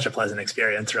stuff. It's such a pleasant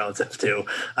experience relative to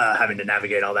having to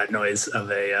navigate all that noise of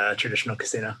a traditional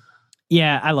casino.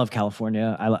 Yeah, I love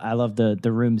California. I love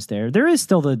the rooms there. There is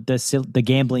still the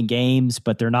gambling games,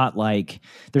 but they're not like,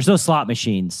 there's no slot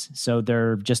machines. So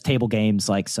they're just table games,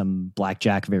 like some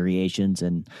blackjack variations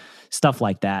and stuff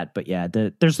like that. But yeah,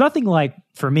 there's nothing like,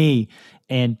 for me,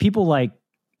 and people like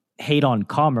hate on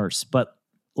Commerce, but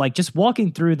like just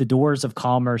walking through the doors of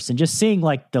Commerce and just seeing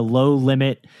like the low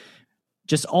limit,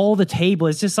 just all the table,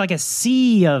 it's just like a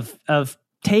sea of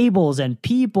tables and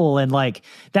people, and like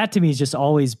that to me has just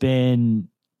always been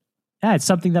it's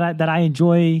something that I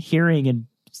enjoy hearing and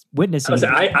witnessing.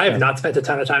 I have not spent a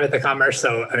ton of time at the Commerce,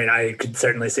 so I mean I could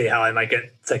certainly see how I might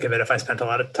get sick of it if I spent a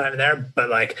lot of time there, but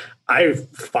like I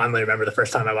fondly remember the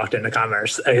first time I walked into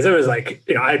Commerce, because it was like,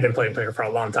 I had been playing poker for a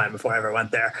long time before I ever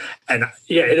went there, and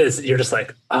yeah, it is, you're just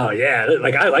like, oh yeah,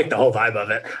 like I like the whole vibe of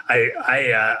it.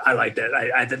 I liked it.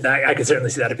 I could certainly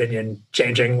see that opinion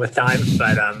changing with time,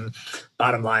 but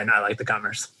bottom line, I like the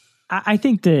Commerce. I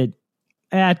think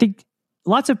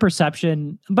lots of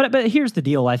perception, but here's the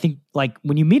deal. I think like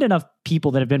when you meet enough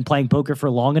people that have been playing poker for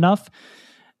long enough,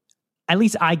 at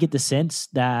least I get the sense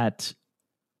that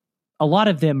a lot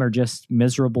of them are just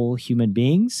miserable human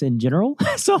beings in general.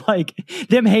 So like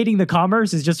them hating the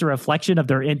Commerce is just a reflection of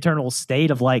their internal state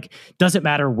of like, doesn't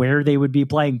matter where they would be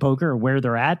playing poker or where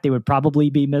they're at, they would probably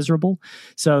be miserable.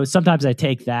 So sometimes I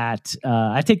take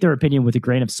their opinion with a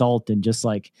grain of salt and just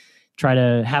like try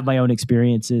to have my own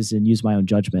experiences and use my own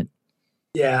judgment.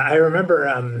 Yeah, I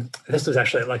remember this was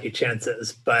actually at Lucky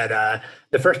Chances, but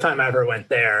the first time I ever went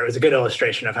there, it was a good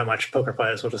illustration of how much poker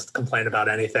players will just complain about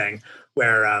anything,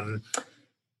 where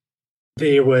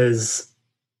there was,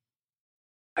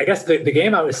 I guess the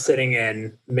game I was sitting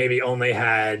in maybe only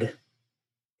had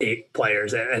 8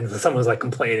 players, and someone was like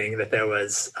complaining that there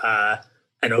was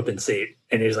an open seat,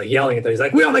 and he was like yelling at them. He's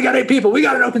like, "We only got 8 people. We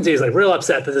got an open seat." He's like real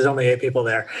upset that there's only 8 people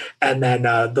there. And then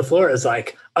the floor is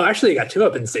like, "Oh, actually, you got 2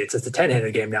 open seats. It's a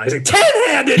 10-handed game now." He's like,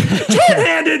 10-handed,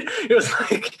 10-handed. It was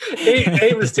like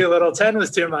 8 was too little, 10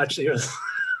 was too much. He was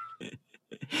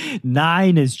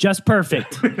 9 is just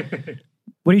perfect.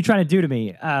 What are you trying to do to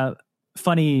me?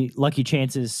 Funny Lucky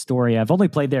Chances story. I've only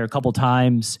played there a couple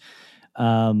times.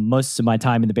 Most of my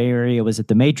time in the Bay Area was at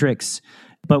the Matrix.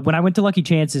 But when I went to Lucky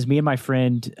Chances, me and my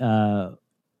friend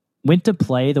went to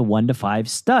play the 1-5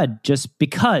 stud just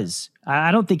because.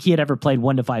 I don't think he had ever played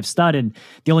 1-5 stud. And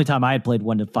the only time I had played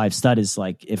 1-5 stud is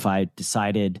like if I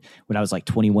decided when I was like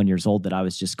 21 years old that I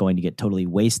was just going to get totally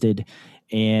wasted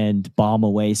and bomb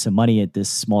away some money at this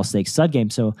small stakes stud game.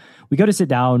 So we go to sit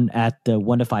down at the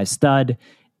 1-5 stud,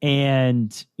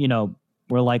 and, you know,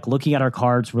 we're like looking at our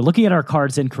cards. We're looking at our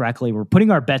cards incorrectly. We're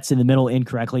putting our bets in the middle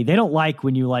incorrectly. They don't like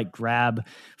when you like grab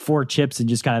 4 chips and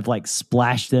just kind of like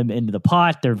splash them into the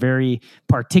pot. They're very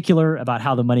particular about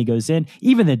how the money goes in.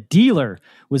 Even the dealer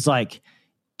was like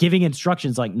giving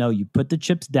instructions like, no, you put the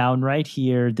chips down right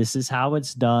here. This is how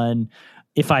it's done.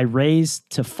 If I raise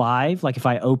to 5, like if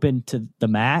I open to the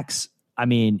max, I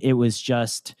mean, it was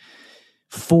just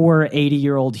 4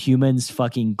 80-year-old humans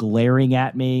fucking glaring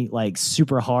at me like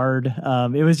super hard.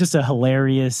 It was just a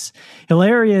hilarious,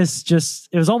 just,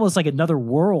 it was almost like another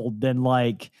world than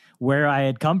like where I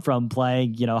had come from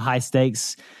playing, you know, high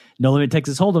stakes, no limit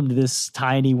Texas Hold'em to this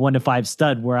tiny 1-5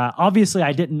 stud where obviously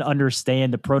I didn't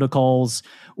understand the protocols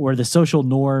or the social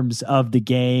norms of the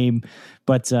game.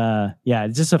 But yeah,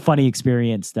 it's just a funny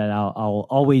experience that I'll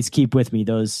always keep with me.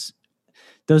 Those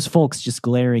folks just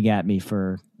glaring at me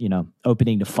for, you know,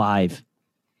 opening to 5.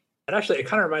 And actually, it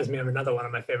kind of reminds me of another one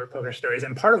of my favorite poker stories.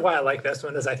 And part of why I like this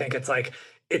one is I think it's like,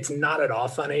 it's not at all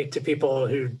funny to people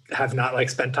who have not like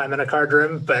spent time in a card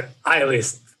room, but I at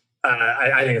least,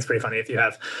 I think it's pretty funny if you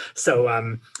have. So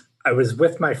I was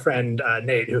with my friend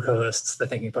Nate, who co-hosts the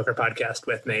Thinking Poker podcast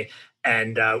with me,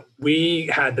 and we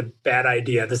had the bad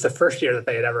idea. This is the first year that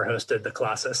they had ever hosted the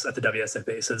Colossus at the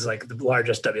WSOP. So it's like the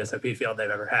largest WSOP field they've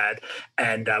ever had.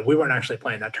 And we weren't actually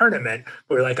playing that tournament.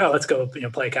 We were like, oh, let's go, you know,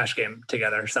 play a cash game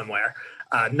together somewhere.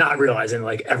 Not realizing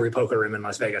like every poker room in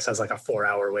Las Vegas has like a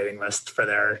 4-hour waiting list for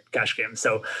their cash game.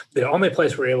 So the only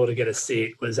place we were able to get a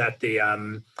seat was at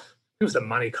the it was the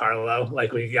Monte Carlo.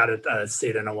 Like we got a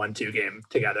seat in a 1-2 game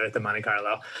together at the Monte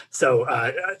Carlo. So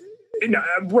you know,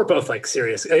 we're both like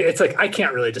serious. It's like I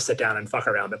can't really just sit down and fuck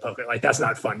around at poker. Like that's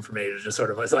not fun for me to just sort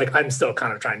of. It's like I'm still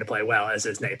kind of trying to play well, as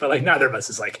is Nate. But like neither of us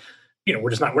is like, you know,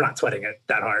 we're not sweating it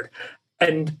that hard.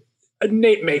 And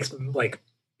Nate makes like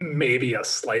maybe a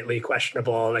slightly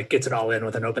questionable, like gets it all in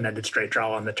with an open-ended straight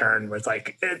draw on the turn, where it's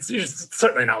like it's just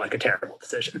certainly not like a terrible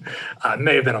decision.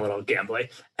 May have been a little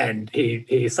gambly, and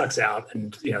he sucks out,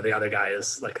 and you know the other guy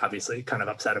is like obviously kind of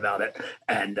upset about it,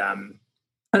 and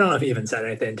I don't know if he even said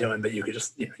anything to him, but you could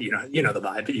just you know the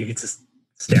vibe, but you could just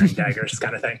staring daggers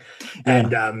kind of thing,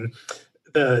 yeah. And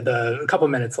the a couple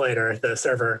minutes later, the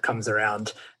server comes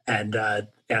around and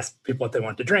asks people what they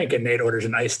want to drink, and Nate orders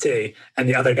an iced tea, and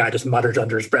the other guy just mutters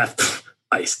under his breath,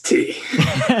 "Iced tea."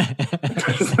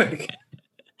 Like,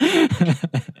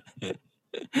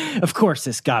 of course,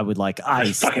 this guy would like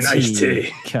iced fucking tea. Iced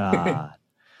tea. God,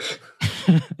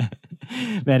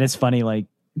 man, it's funny. Like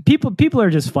people are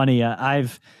just funny. I'm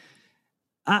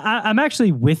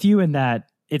actually with you in that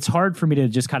it's hard for me to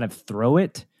just kind of throw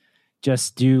it,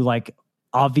 just do like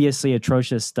obviously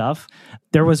atrocious stuff.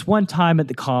 There was one time at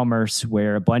the Commerce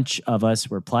where a bunch of us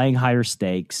were playing higher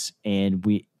stakes, and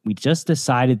we just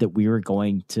decided that we were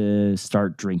going to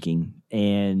start drinking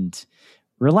and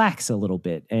relax a little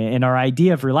bit. And our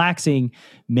idea of relaxing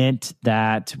meant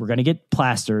that we're going to get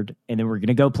plastered, and then we're going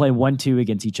to go play 1-2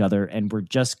 against each other, and we're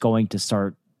just going to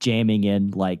start jamming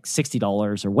in like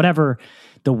 $60 or whatever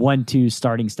the 1-2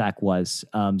 starting stack was.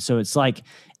 So it's like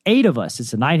 8 of us.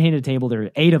 It's a 9-handed table. There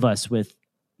are 8 of us with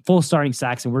full starting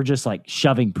stacks, and we're just like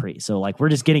shoving pre. So like we're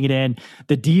just getting it in.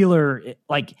 The dealer,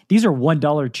 like these are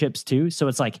 $1 chips too. So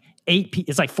it's like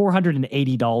it's like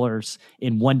 $480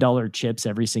 in $1 chips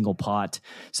every single pot.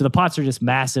 So the pots are just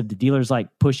massive. The dealer's like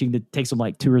takes them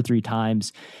like 2 or 3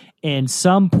 times. And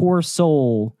some poor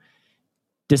soul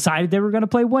decided they were going to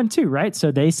play 1-2, right?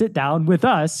 So they sit down with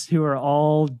us who are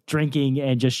all drinking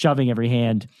and just shoving every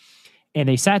hand. And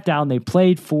they sat down, they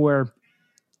played for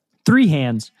 3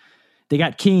 hands. They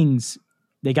got kings.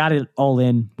 They got it all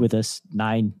in with us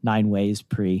nine ways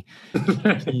pre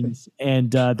kings.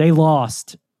 And they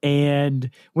lost and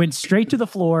went straight to the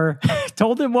floor,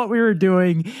 told them what we were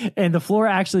doing. And the floor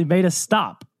actually made us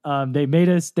stop.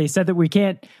 They said that we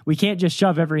can't just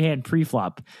shove every hand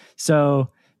pre-flop. So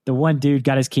the one dude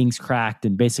got his kings cracked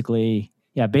and basically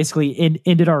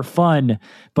ended our fun.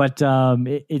 But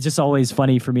it's just always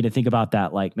funny for me to think about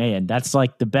that. Like, man, that's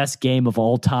like the best game of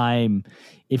all time.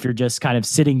 If you're just kind of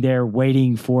sitting there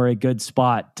waiting for a good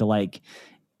spot to like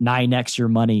 9x your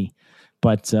money.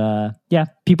 But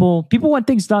people want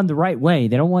things done the right way.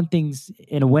 They don't want things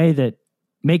in a way that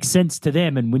makes sense to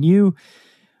them. And when you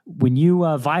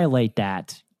violate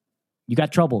that, you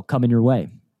got trouble coming your way.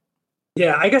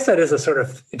 Yeah, I guess that is a sort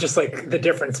of just like the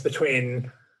difference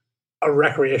between a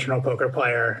recreational poker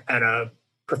player and a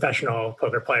professional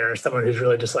poker player, someone who's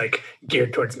really just like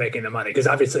geared towards making the money. Because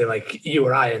obviously, like you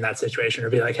or I in that situation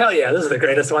would be like, hell yeah, this is the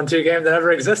greatest 1-2 game that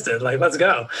ever existed. Like, let's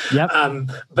go. Yep.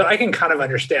 But I can kind of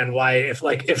understand why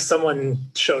if someone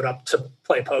showed up to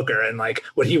play poker and like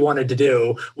what he wanted to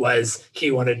do was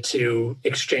he wanted to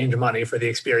exchange money for the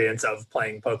experience of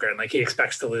playing poker, and like he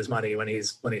expects to lose money when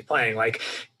he's playing, like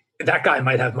that guy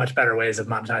might have much better ways of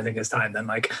monetizing his time than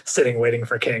like sitting waiting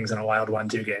for kings in a wild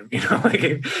 1-2 game, like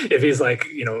if he's like,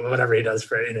 whatever he does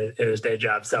for in his day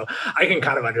job. So I can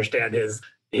kind of understand his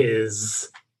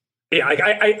like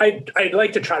I'd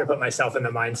like to try to put myself in the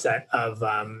mindset of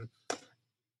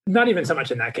not even so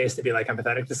much in that case to be like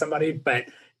empathetic to somebody, but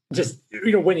just,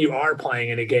 when you are playing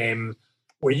in a game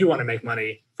where you want to make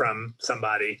money from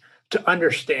somebody, to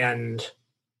understand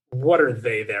what are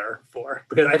they there for?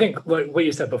 Because I think what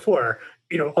you said before,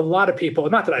 a lot of people,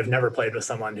 not that I've never played with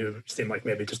someone who seemed like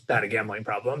maybe just had a gambling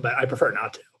problem, but I prefer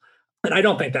not to. And I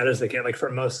don't think that is the case. Like for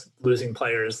most losing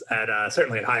players at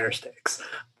certainly at higher stakes,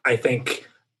 I think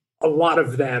a lot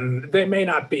of them, they may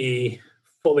not be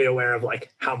fully aware of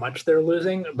like how much they're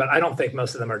losing, but I don't think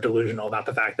most of them are delusional about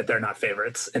the fact that they're not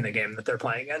favorites in the game that they're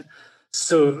playing in.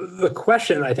 So the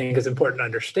question I think is important to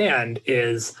understand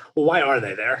is, well, why are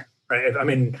they there? Right? I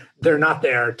mean, they're not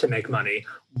there to make money.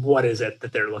 What is it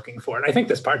that they're looking for? And I think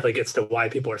this partly gets to why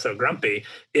people are so grumpy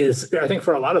is I think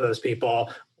for a lot of those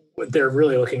people, they're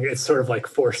really looking, it's sort of like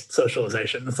forced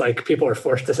socialization. It's like people are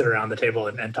forced to sit around the table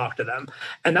and talk to them.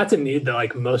 And that's a need that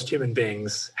like most human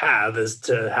beings have, is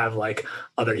to have like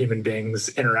other human beings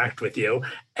interact with you.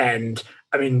 And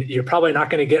I mean, you're probably not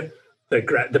going to get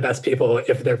the best people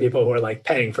if they're people who are like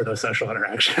paying for those social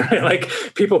interaction, right? Like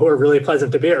people who are really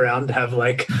pleasant to be around have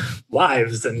like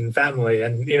lives and family,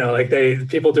 and like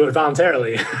people do it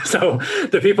voluntarily. So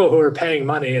the people who are paying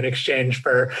money in exchange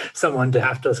for someone to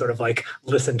have to sort of like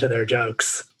listen to their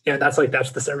jokes, that's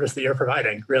the service that you're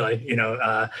providing, really.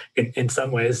 In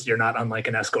some ways you're not unlike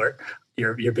an escort.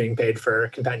 You're being paid for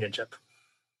companionship.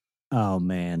 Oh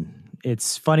man.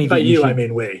 It's funny. By you, I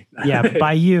mean we. Yeah,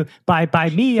 by you, by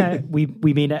me,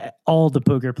 we mean all the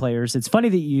poker players. It's funny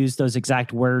that you use those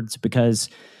exact words because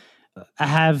I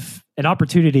have an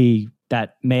opportunity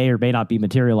that may or may not be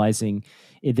materializing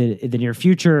in the near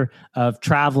future of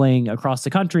traveling across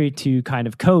the country to kind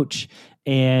of coach,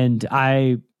 and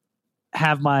I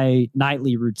have my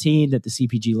nightly routine that the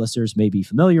CPG listeners may be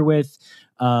familiar with.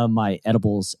 My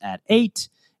edibles at 8,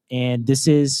 and this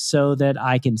is so that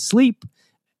I can sleep.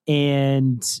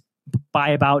 And by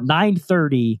about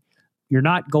 9:30, you're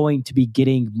not going to be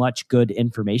getting much good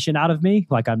information out of me.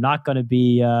 Like I'm not going to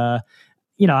be, I'm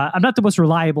not the most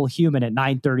reliable human at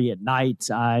 9:30 at night.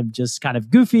 I'm just kind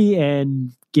of goofy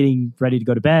and getting ready to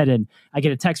go to bed. And I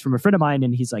get a text from a friend of mine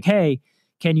and he's like, hey,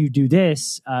 can you do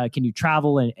this? Can you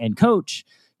travel and coach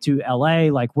to LA?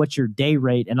 Like, what's your day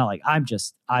rate? And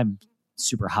I'm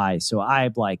super high. So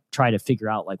I like try to figure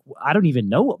out like, I don't even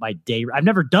know what my day, I've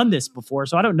never done this before.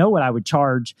 So I don't know what I would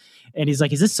charge. And he's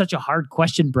like, is this such a hard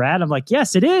question, Brad? I'm like,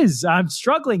 yes, it is. I'm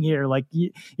struggling here. Like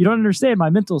you don't understand my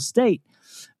mental state.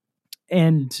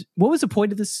 And what was the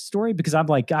point of this story? Because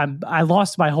I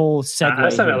lost my whole segue. I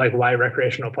was talking about like why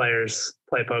recreational players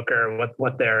play poker,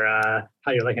 what they're,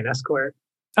 how you're like an escort.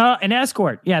 An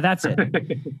escort. Yeah, that's it.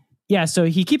 Yeah, so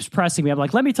he keeps pressing me. I'm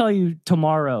like, let me tell you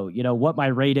tomorrow, what my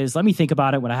rate is. Let me think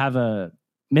about it when I have a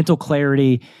mental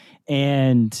clarity.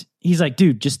 And he's like,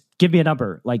 dude, just give me a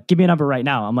number. Like, give me a number right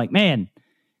now. I'm like, man,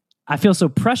 I feel so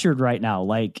pressured right now.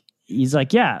 Like, he's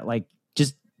like, yeah, like,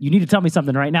 just, you need to tell me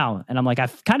something right now. And I'm like, I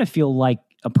kind of feel like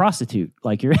a prostitute.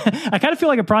 Like I kind of feel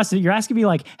like a prostitute. You're asking me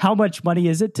like, how much money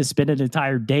is it to spend an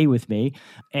entire day with me?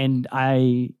 And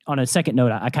on a second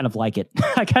note, I kind of like it.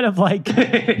 I kind of like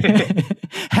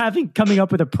coming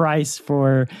up with a price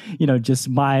for, just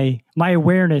my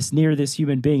awareness near this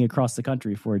human being across the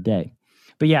country for a day.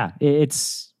 But yeah,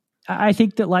 I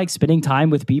think that like spending time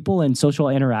with people and social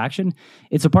interaction,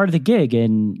 it's a part of the gig.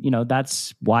 And,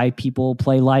 that's why people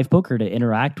play live poker, to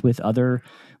interact with other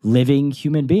living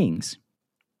human beings.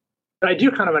 I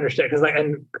do kind of understand because, like,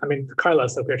 and I mean,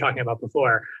 Carlos, like we were talking about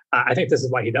before, I think this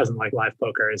is why he doesn't like live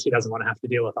poker, is he doesn't want to have to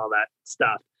deal with all that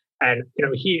stuff. And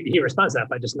he responds to that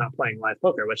by just not playing live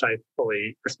poker, which I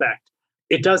fully respect.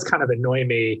 It does kind of annoy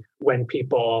me when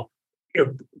people,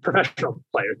 professional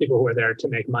players, people who are there to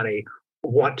make money,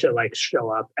 want to like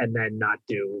show up and then not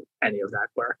do any of that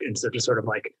work, and so just sort of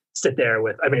like sit there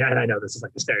with, I mean, and I know this is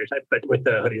like a stereotype, but with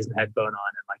the hoodies and headphone on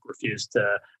and like refuse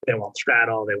to, they won't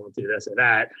straddle, they won't do this or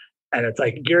that. And it's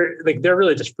like, they're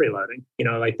really just freeloading,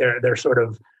 like they're sort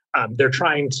of, they're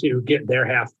trying to get their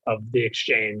half of the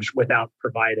exchange without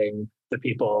providing the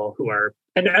people who are,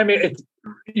 and I mean,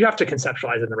 you have to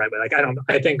conceptualize it in the right way. Like,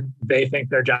 I think they think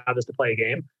their job is to play a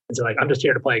game. And so like, I'm just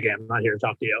here to play a game. I'm not here to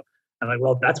talk to you. I'm like,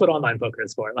 well, that's what online poker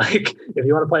is for. Like, if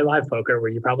you want to play live poker where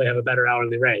you probably have a better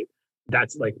hourly rate,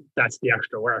 that's the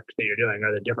extra work that you're doing,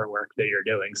 or the different work that you're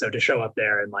doing. So to show up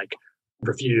there and like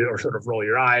refuse or sort of roll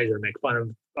your eyes or make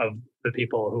fun of the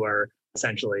people who are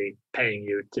essentially paying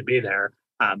you to be there,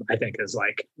 I think is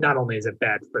like, not only is it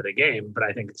bad for the game, but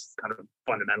I think it's kind of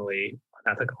fundamentally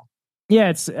unethical. Yeah,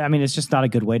 it's just not a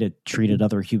good way to treat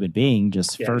another human being,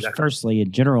 firstly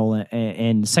in general,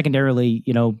 and secondarily,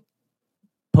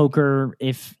 poker,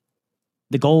 if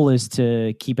the goal is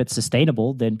to keep it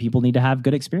sustainable, then people need to have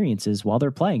good experiences while they're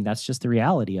playing. That's just the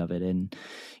reality of it. And,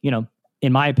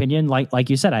 in my opinion, like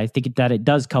you said, I think that it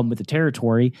does come with the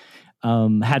territory.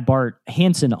 Had Bart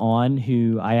Hansen on,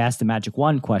 who I asked the Magic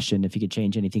Wand question, if he could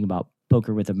change anything about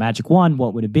poker with a Magic Wand,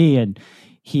 what would it be? And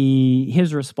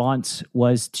his response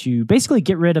was to basically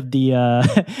get rid of the,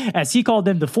 as he called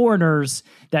them, the foreigners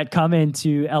that come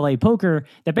into LA poker,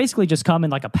 that basically just come in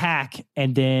like a pack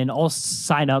and then all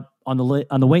sign up on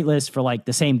the wait list for like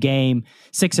the same game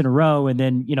 6 in a row. And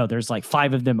then, there's like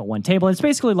 5 of them at one table. It's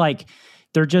basically like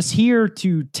they're just here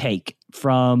to take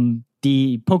from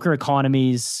the poker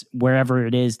economies wherever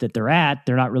it is that they're at.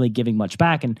 They're not really giving much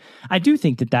back. And I do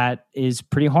think that is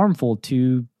pretty harmful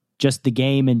to just the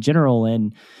game in general.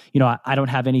 And, I don't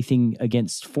have anything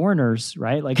against foreigners,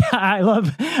 right? Like I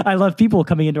love people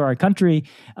coming into our country,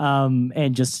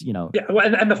 and just, Yeah.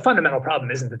 Well, and the fundamental problem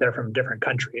isn't that they're from a different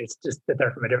country. It's just that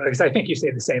they're from a different, because I think you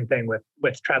say the same thing with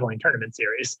traveling tournament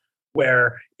series,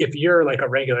 where if you're like a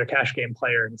regular cash game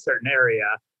player in a certain area,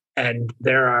 and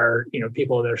there are,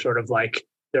 people that are sort of like,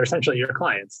 they're essentially your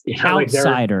clients.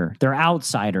 They're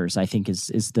outsiders, I think is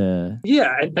the...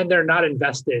 Yeah, and they're not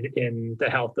invested in the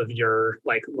health of your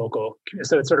like local.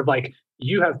 So it's sort of like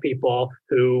you have people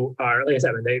who are, like I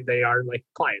said, they are like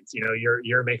clients.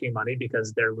 You're making money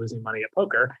because they're losing money at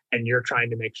poker, and you're trying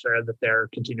to make sure that they're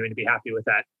continuing to be happy with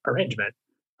that arrangement.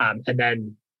 And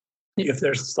then if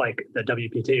there's like the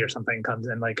WPT or something comes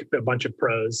in, like a bunch of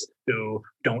pros who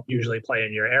don't usually play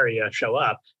in your area show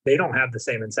up, they don't have the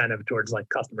same incentive towards like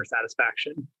customer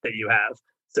satisfaction that you have.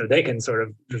 So they can sort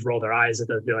of just roll their eyes at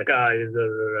those, be like,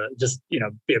 just,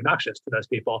 be obnoxious to those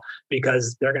people,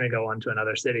 because they're going to go on to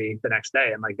another city the next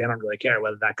day. And like, they don't really care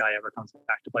whether that guy ever comes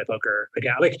back to play poker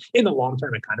again. Like in the long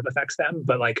term, it kind of affects them,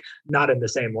 but like not in the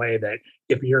same way that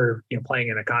if you're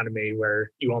playing an economy where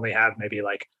you only have maybe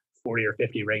like 40 or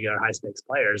 50 regular high stakes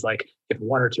players, like if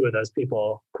 1 or 2 of those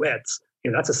people quits,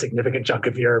 that's a significant chunk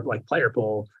of your like player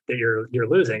pool that you're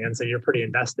losing. And so you're pretty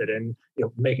invested in,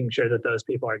 making sure that those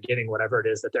people are getting whatever it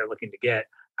is that they're looking to get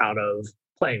out of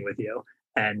playing with you.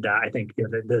 And I think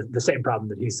the same problem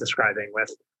that he's describing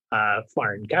with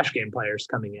foreign cash game players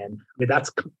coming in, I mean, that's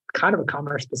kind of a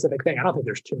commerce specific thing. I don't think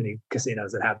there's too many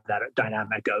casinos that have that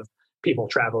dynamic of people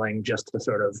traveling just to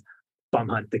sort of bum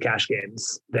hunt the cash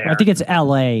games there. I think it's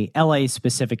LA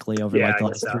specifically over like the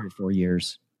last 3 or 4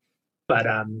 years. But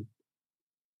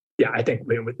I think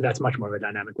that's much more of a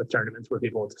dynamic with tournaments, where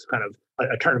people just kind of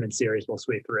a tournament series will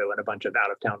sweep through, and a bunch of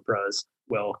out of town pros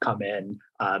will come in,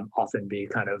 often be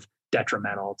kind of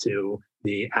detrimental to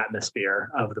the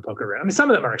atmosphere of the poker room. I mean, some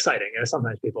of them are exciting.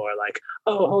 Sometimes people are like,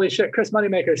 "Oh, holy shit, Chris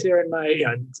Moneymaker's here!" In my,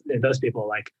 and those people,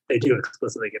 like, they do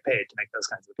explicitly get paid to make those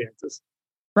kinds of appearances.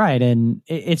 Right. And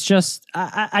it's just,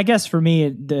 I guess for me,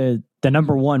 the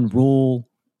number one rule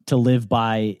to live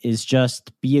by is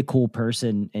just be a cool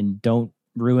person and don't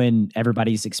ruin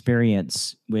everybody's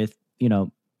experience with,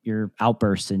 your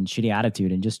outbursts and shitty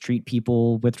attitude, and just treat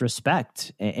people with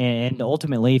respect. And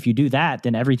ultimately, if you do that,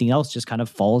 then everything else just kind of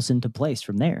falls into place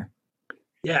from there.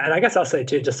 Yeah, and I guess I'll say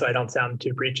too, just so I don't sound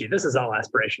too preachy, this is all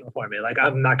aspirational for me. Like,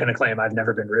 I'm not going to claim I've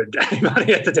never been rude to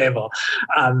anybody at the table.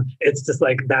 It's just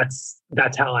like that's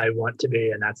how I want to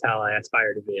be, and that's how I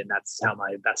aspire to be, and that's how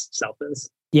my best self is.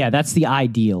 Yeah, that's the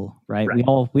ideal, right?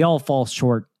 We all fall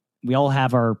short. We all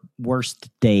have our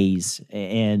worst days,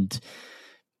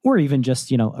 or even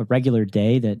just a regular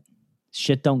day that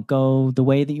shit don't go the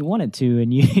way that you want it to,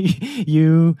 and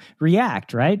you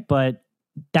react, right? But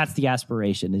that's the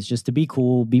aspiration, is just to be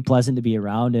cool, be pleasant to be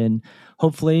around, and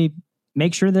hopefully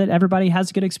make sure that everybody has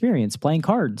a good experience playing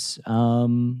cards.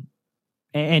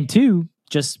 And two,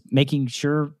 just making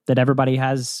sure that everybody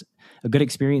has a good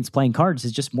experience playing cards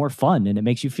is just more fun, and it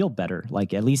makes you feel better.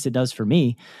 Like, at least it does for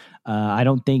me.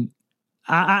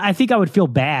 I think I would feel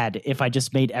bad if I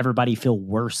just made everybody feel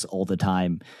worse all the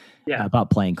time about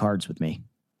playing cards with me.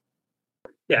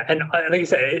 Yeah. And like you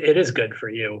said, it is good for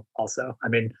you also. I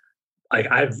mean,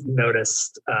 like, I've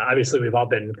noticed, obviously we've all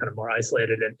been kind of more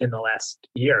isolated in the last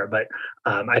year, but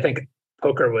I think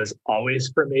poker was always,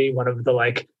 for me, one of the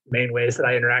like main ways that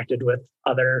I interacted with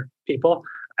other people.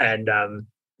 And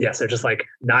so just like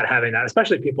not having that,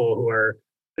 especially people who are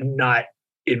not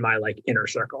in my like inner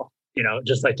circle, you know,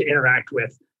 just like to interact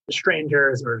with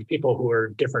strangers or people who are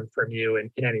different from you in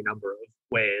any number of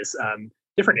ways,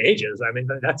 different ages. I mean,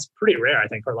 that's pretty rare, I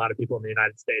think, for a lot of people in the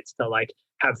United States to like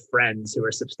have friends who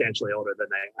are substantially older than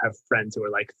they have friends who are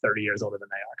like 30 years older than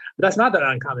they are. But that's not that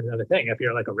uncommon another thing. If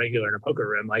you're like a regular in a poker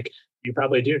room, like you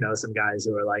probably do know some guys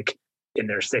who are like in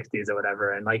their 60s or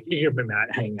whatever, and like you've been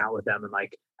hanging out with them and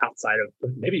like outside of,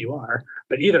 maybe you are,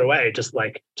 but either way, just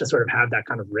like to sort of have that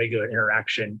kind of regular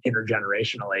interaction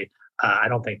intergenerationally. I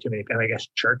don't think too many, I guess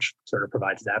church sort of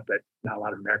provides that, but not a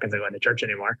lot of Americans are going to church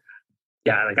anymore.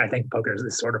 Yeah, like I think poker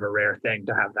is sort of a rare thing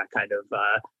to have that kind of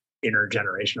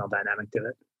intergenerational dynamic to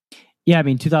it. Yeah, I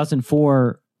mean,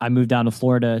 2004, I moved down to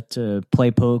Florida to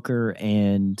play poker,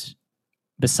 and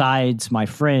besides my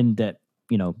friend that,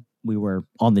 you know, we were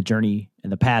on the journey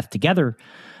and the path together,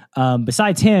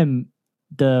 besides him,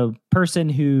 the person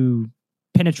who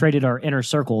penetrated our inner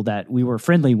circle that we were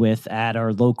friendly with at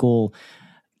our local,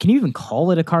 can you even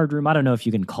call it a card room? I don't know if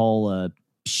you can call a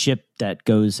ship that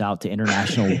goes out to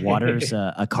international waters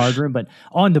a card room, but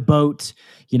on the boat,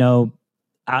 you know,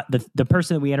 the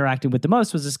person that we interacted with the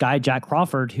most was this guy, Jack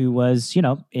Crawford, who was, you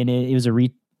know, he was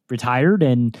retired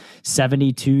and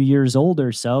 72 years old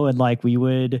or so. And like, we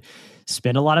would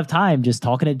spend a lot of time just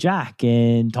talking to Jack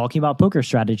and talking about poker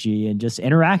strategy and just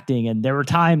interacting. And there were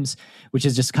times, which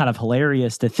is just kind of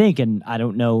hilarious to think, and I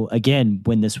don't know, again,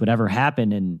 when this would ever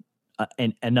happen and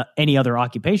any other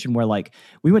occupation, where like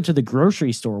we went to the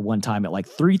grocery store one time at like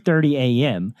 3:30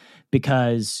 a.m.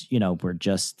 because, you know, we're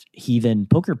just heathen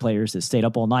poker players that stayed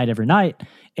up all night every night.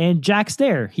 And Jack's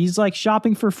there. He's like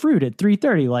shopping for fruit at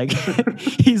 3:30. Like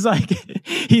he's like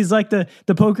the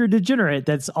poker degenerate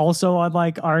that's also on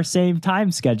like our same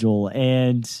time schedule.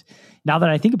 And now that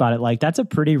I think about it, like that's a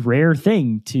pretty rare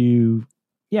thing to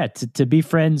be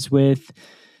friends with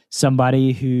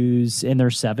somebody who's in their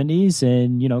 70s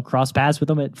and, you know, cross paths with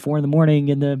them at 4 a.m.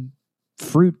 in the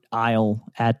fruit aisle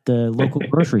at the local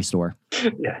grocery store.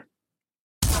 Yeah.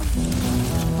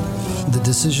 The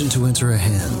decision to enter a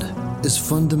hand is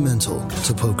fundamental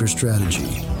to poker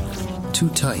strategy. Too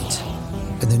tight,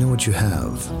 and they know what you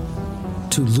have.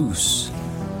 Too loose,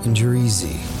 and you're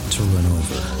easy to run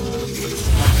over.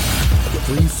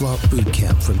 Pre-flop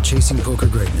Bootcamp from Chasing Poker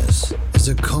Greatness is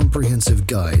a comprehensive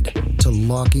guide to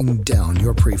locking down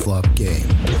your pre-flop game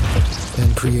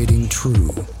and creating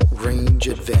true range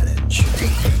advantage.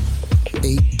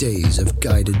 8 days of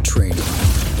guided training,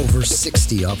 over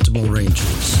 60 optimal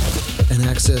ranges, and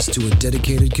access to a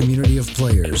dedicated community of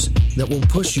players that will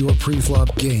push your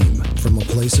pre-flop game from a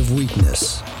place of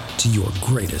weakness to your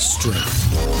greatest strength.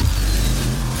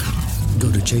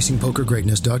 Go to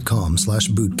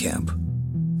chasingpokergreatness.com/bootcamp.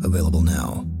 Available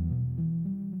now.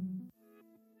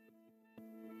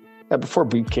 Before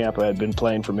boot camp, I had been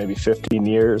playing for maybe 15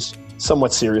 years,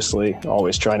 somewhat seriously,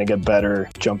 always trying to get better,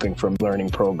 jumping from learning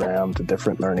program to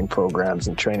different learning programs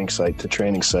and training site to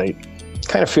training site,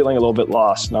 kind of feeling a little bit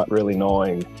lost, not really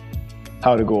knowing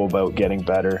how to go about getting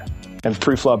better. And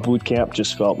pre-flop boot camp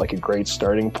just felt like a great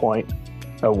starting point,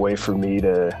 a way for me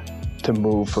to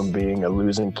move from being a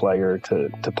losing player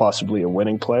to possibly a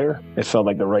winning player. It felt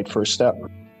like the right first step.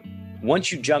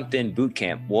 Once you jumped in boot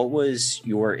camp, what was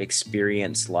your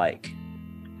experience like?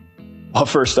 Well,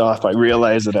 first off, I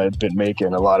realized that I'd been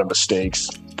making a lot of mistakes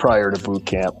prior to boot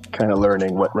camp, kind of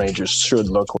learning what ranges should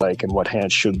look like and what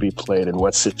hands should be played in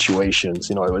what situations.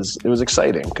 You know, it was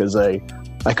exciting because I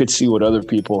could see what other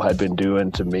people had been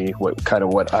doing to me,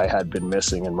 what I had been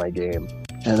missing in my game.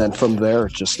 And then from there,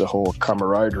 just the whole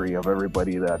camaraderie of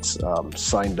everybody that's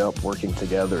signed up, working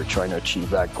together, trying to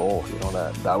achieve that goal. You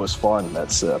know, that was fun.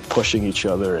 That's pushing each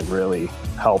other and really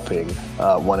helping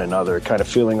one another, kind of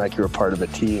feeling like you're a part of a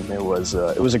team. It was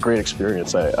a great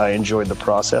experience. I enjoyed the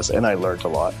process and I learned a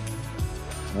lot.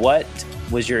 What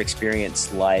was your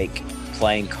experience like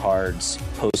playing cards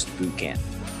post boot camp?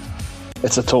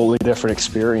 it's a totally different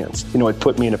experience. You know, it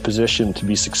put me in a position to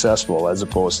be successful as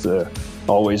opposed to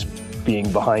always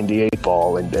being behind the 8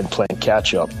 ball and playing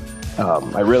catch up.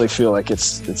 I really feel like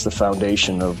it's the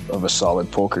foundation of a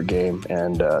solid poker game.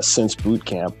 And since boot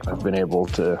camp, I've been able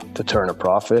to turn a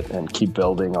profit and keep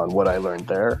building on what I learned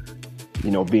there. You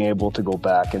know, being able to go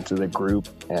back into the group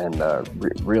and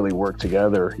really work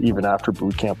together even after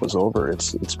boot camp was over.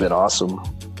 It's been awesome.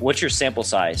 What's your sample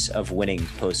size of winning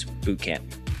post boot camp?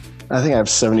 I think I have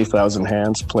 70,000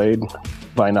 hands played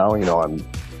by now. You know, I'm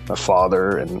a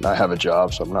father and I have a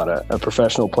job, so I'm not a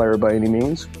professional player by any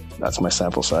means. That's my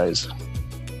sample size.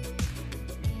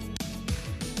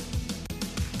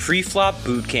 Preflop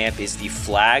Bootcamp is the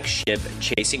flagship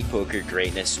Chasing Poker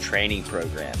Greatness training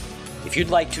program. If you'd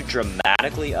like to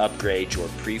dramatically upgrade your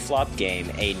preflop game,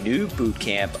 a new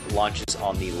bootcamp launches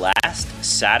on the last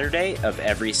Saturday of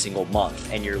every single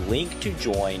month, and your link to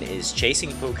join is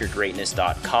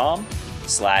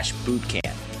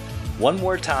chasingpokergreatness.com/bootcamp. One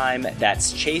more time,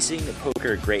 that's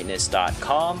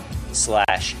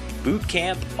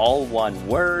chasingpokergreatness.com/bootcamp, all one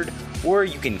word, or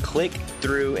you can click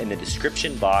through in the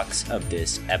description box of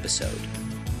this episode.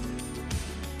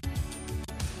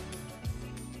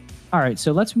 All right,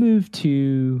 so let's move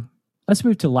to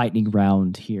lightning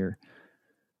round here.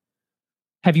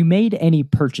 Have you made any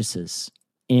purchases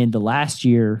in the last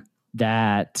year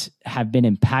that have been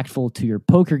impactful to your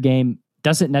poker game?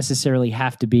 Doesn't necessarily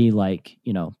have to be like,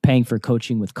 you know, paying for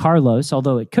coaching with Carlos,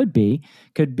 although it could be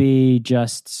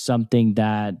just something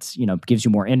that, you know, gives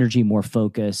you more energy, more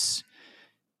focus.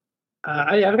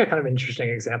 I've got kind of an interesting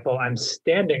example. I'm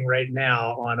standing right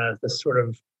now on this sort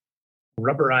of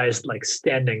rubberized like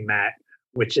standing mat,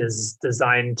 which is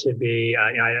designed to be,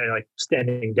 I like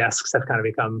standing desks have kind of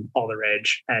become all the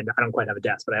rage, and I don't quite have a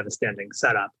desk, but I have a standing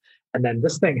setup. And then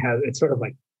this thing it's sort of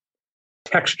like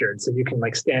textured, so you can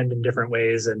like stand in different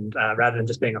ways, and rather than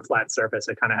just being a flat surface,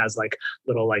 it kind of has like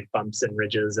little like bumps and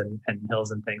ridges and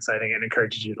hills and things. So I think it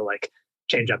encourages you to like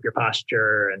change up your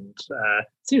posture, and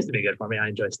seems to be good for me. I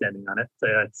enjoy standing on it.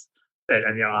 So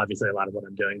and you know, obviously a lot of what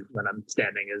I'm doing when I'm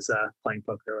standing is playing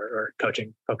poker or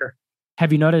coaching poker.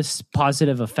 Have you noticed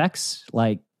positive effects,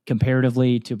 like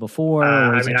comparatively to before?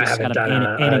 I haven't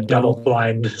done a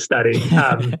double-blind study.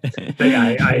 But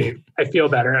yeah, I feel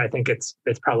better. I think it's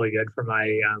probably good for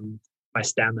my my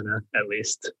stamina, at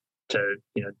least, to,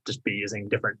 you know, just be using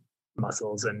different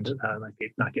muscles and my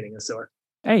feet not getting as sore.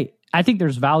 Hey, I think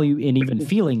there's value in even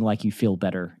feeling like you feel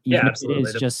better. Yeah,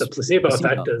 absolutely. The placebo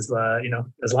effect is, you know,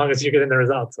 as long as you're getting the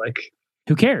results, like,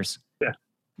 who cares? Yeah.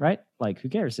 Right? Like, who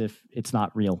cares if it's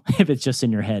not real, if it's just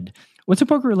in your head? What's a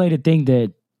poker-related thing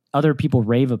that other people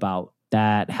rave about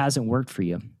that hasn't worked for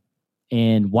you?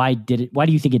 And why do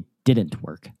you think it didn't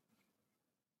work?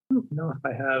 I don't know if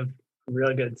I have a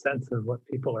really good sense of what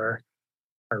people are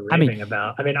raving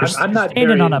about. I mean, I'm not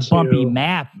standing on a bumpy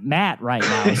mat right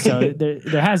now, so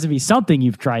there has to be something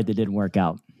you've tried that didn't work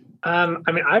out. I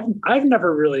mean, I've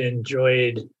never really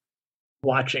enjoyed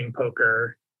watching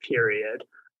poker, period.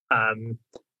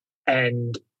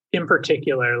 And in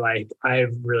particular, like,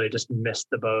 I've really just missed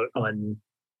the boat on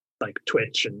like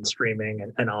Twitch and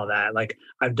streaming and all that. Like,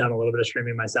 I've done a little bit of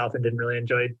streaming myself and didn't really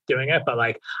enjoy doing it, but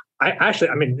like, I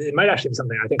mean, it might actually be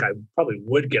something I think I probably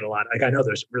would get a lot. Like, I know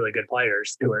there's really good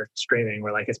players who are streaming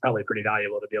where like, it's probably pretty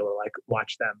valuable to be able to like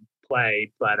watch them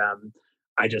play. But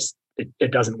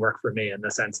it doesn't work for me in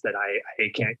the sense that I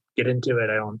can't get into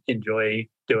it. I don't enjoy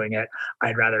doing it.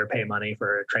 I'd rather pay money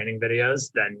for training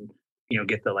videos than, you know,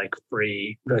 get the like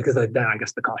free, because then I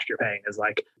guess the cost you're paying is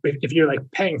like, if you're like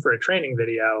paying for a training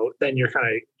video, then you're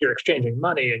exchanging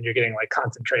money and you're getting like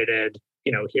concentrated,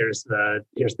 you know, here's the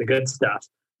good stuff,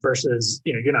 versus,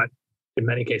 you know, you're not in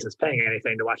many cases paying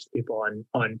anything to watch the people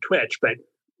on Twitch, but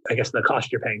I guess the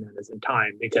cost you're paying them is in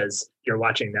time, because you're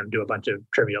watching them do a bunch of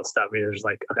trivial stuff. You're just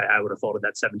like, okay, I would have folded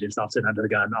that 7-2 soft suit under the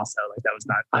gun also. Like, that was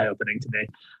not eye-opening to me.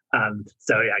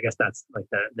 So yeah, I guess that's like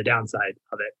the downside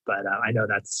of it. But I know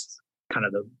that's kind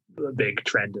of the big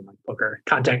trend in like poker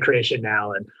content creation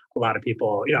now. And a lot of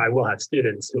people, you know, I will have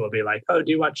students who will be like, oh,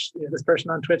 do you watch, you know, this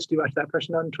person on Twitch? Do you watch that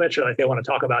person on Twitch? Or like, they want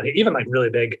to talk about it, even like really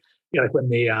big, you know, like when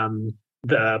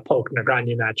the Polk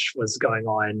Negreanu match was going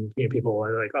on, you know, people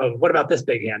were like, oh, what about this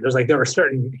big hand? There were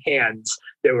certain hands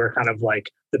that were kind of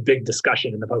like the big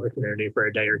discussion in the poker community for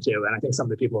a day or two. And I think some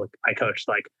of the people I coached,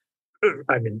 like,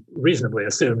 I mean, reasonably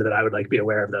assumed that I would like be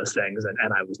aware of those things, and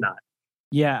I was not.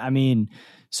 Yeah, I mean,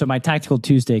 so my Tactical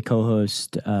Tuesday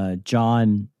co-host,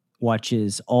 John,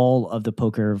 watches all of the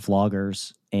poker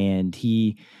vloggers, and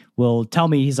he will tell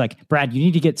me, he's like, Brad, you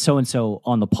need to get so-and-so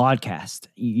on the podcast.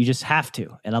 You just have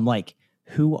to. And I'm like,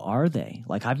 who are they?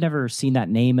 Like, I've never seen that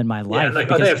name in my life. Yeah, like,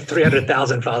 they have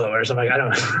 300,000 followers. I'm like, I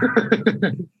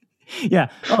don't. Yeah.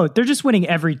 Oh, they're just winning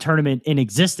every tournament in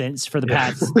existence for the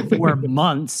past 4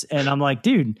 months. And I'm like,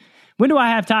 dude, when do I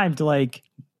have time to like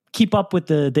keep up with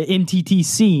the NTT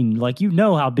scene? Like,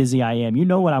 how busy I am. You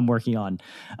know what I'm working on.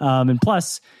 And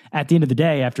plus, at the end of the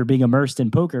day, after being immersed in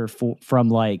poker from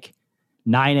like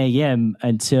 9 a.m.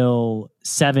 until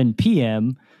 7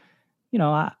 p.m.,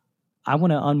 I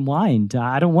want to unwind.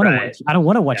 I don't want to. I don't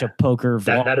want to watch a poker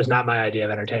vlog. That is not my idea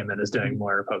of entertainment. Is doing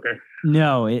more poker.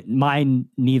 No, mine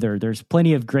neither. There's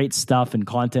plenty of great stuff and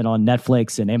content on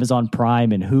Netflix and Amazon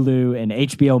Prime and Hulu and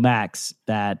HBO Max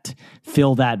that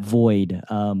fill that void.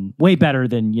 Way better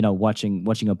than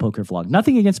watching a poker vlog.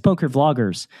 Nothing against poker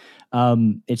vloggers.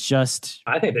 It's just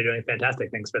I think they're doing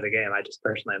fantastic things for the game. I just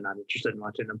personally am not interested in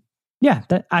watching them. Yeah,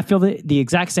 I feel the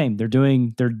exact same. They're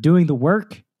doing the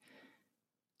work.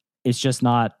 It's just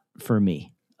not for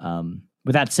me.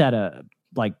 With that said,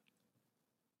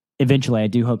 eventually I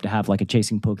do hope to have like a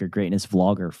Chasing Poker Greatness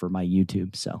vlogger for my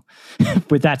YouTube. So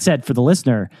with that said, for the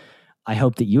listener, I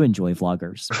hope that you enjoy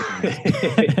vloggers.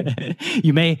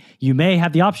 You may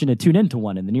have the option to tune into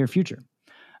one in the near future.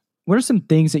 What are some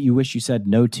things that you wish you said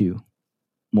no to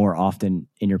more often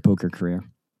in your poker career?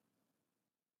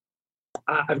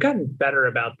 I've gotten better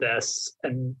about this,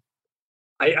 and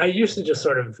I used to just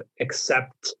sort of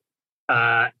accept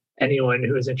anyone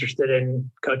who is interested in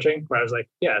coaching, where I was like,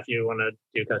 yeah, if you want to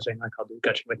do coaching, like I'll do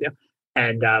coaching with you.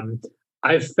 And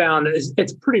I've found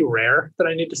it's pretty rare that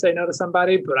I need to say no to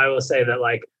somebody, but I will say that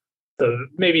like the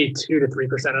maybe 2 to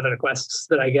 3% of the requests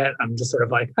that I get, I'm just sort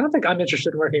of like, I don't think I'm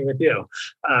interested in working with you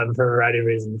for a variety of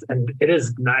reasons. And it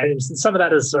is not, some of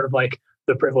that is sort of like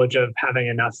the privilege of having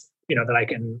enough, that I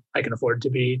can afford to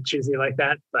be choosy like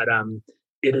that. But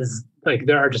it is like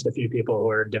there are just a few people who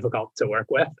are difficult to work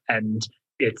with, and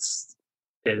it's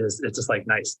just like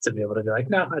nice to be able to be like,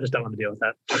 no, I just don't want to deal with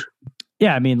that.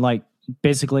 Yeah, I mean, like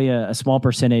basically a small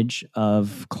percentage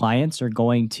of clients are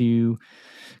going to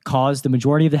cause the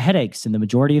majority of the headaches and the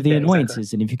majority of the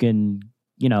annoyances. Exactly. And if you can,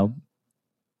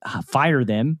 fire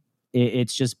them,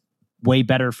 it's just way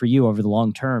better for you over the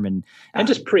long term. And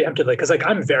just preemptively, because like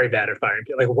I'm very bad at firing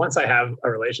people. Like once I have a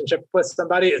relationship with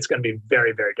somebody, it's going to be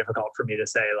very, very difficult for me to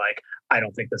say like, I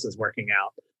don't think this is working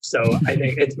out. So I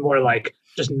think it's more like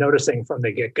just noticing from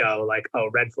the get-go, like, oh,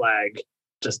 red flag,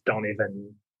 just don't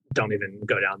even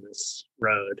go down this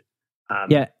road.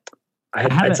 Yeah.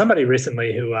 I had somebody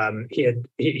recently who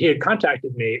he had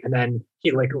contacted me, and then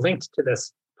he like linked to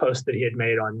this post that he had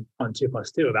made on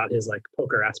 2+2 about his like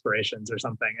poker aspirations or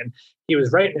something. And he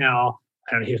was right now,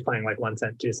 I don't know, he was playing like 1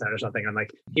 cent, 2 cent or something. And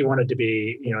like, he wanted to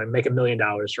be, make $1 million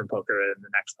from poker in the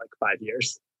next like 5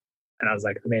 years. And I was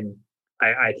like, I mean,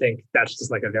 I think that's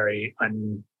just like a very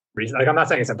unreasonable, like, I'm not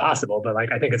saying it's impossible, but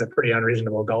like, I think it's a pretty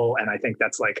unreasonable goal. And I think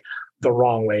that's like the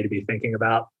wrong way to be thinking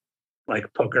about like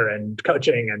poker and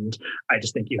coaching. And I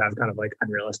just think you have kind of like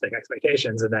unrealistic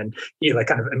expectations. And then he like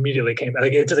kind of immediately came,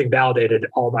 like it just like validated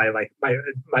all my like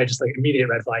my just like immediate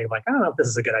red flag of like, I don't know if this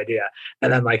is a good idea.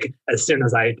 And then like as soon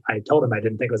as I told him I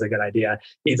didn't think it was a good idea,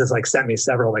 he just like sent me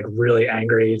several like really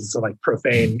angry, so like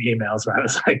profane emails where I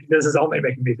was like, this is only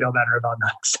making me feel better about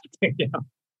not accepting,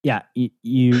 Yeah,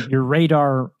 your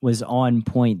radar was on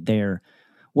point there.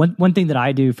 One thing that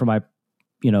I do for my,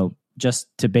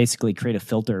 just to basically create a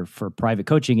filter for private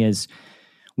coaching is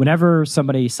whenever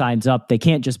somebody signs up, they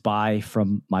can't just buy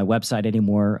from my website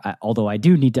anymore. Although I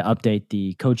do need to update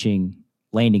the coaching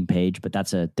landing page, but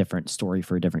that's a different story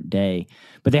for a different day.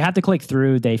 But they have to click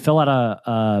through. They fill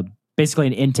out basically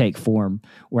an intake form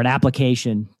or an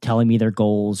application telling me their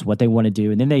goals, what they want to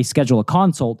do, and then they schedule a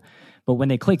consult. But when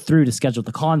they click through to schedule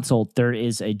the consult, there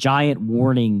is a giant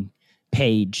warning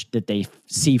page that they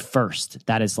see first.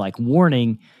 That is like,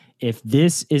 warning, if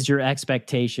this is your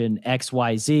expectation,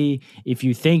 XYZ, if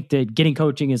you think that getting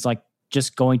coaching is like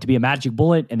just going to be a magic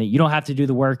bullet and that you don't have to do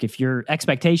the work, if your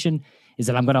expectation is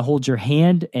that I'm going to hold your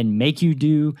hand and make you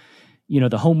do,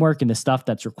 the homework and the stuff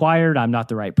that's required, I'm not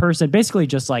the right person. Basically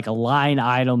just like line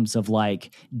items of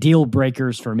like deal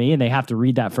breakers for me. And they have to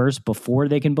read that first before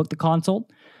they can book the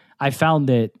consult. I found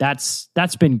that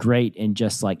that's been great in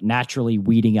just like naturally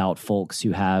weeding out folks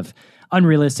who have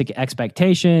unrealistic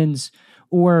expectations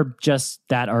or just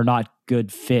that are not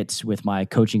good fits with my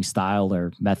coaching style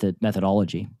or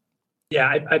methodology.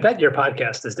 Yeah, I bet your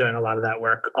podcast is doing a lot of that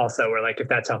work also, where like if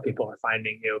that's how people are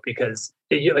finding you, because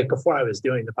like before I was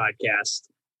doing the podcast,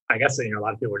 I guess a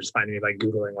lot of people were just finding me by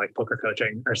Googling like poker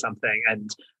coaching or something. And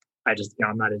I just,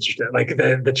 I'm not interested. Like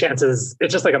the chances,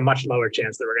 it's just like a much lower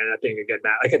chance that we're going to end up being a good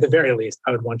match. Like at the very least,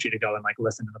 I would want you to go and like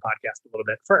listen to the podcast a little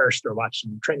bit first, or watch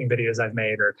some training videos I've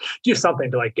made, or do something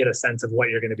to like get a sense of what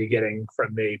you're going to be getting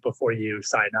from me before you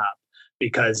sign up.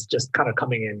 Because just kind of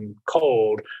coming in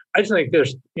cold, I just think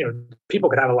there's, people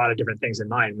could have a lot of different things in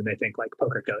mind when they think like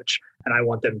poker coach, and I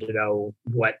want them to know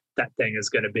what that thing is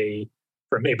going to be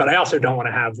for me. But I also don't want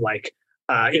to have like,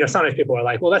 sometimes people are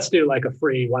like, well, let's do like a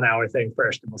free 1 hour thing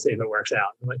first and we'll see if it works out.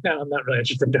 I'm like, no, I'm not really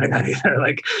interested in doing that either.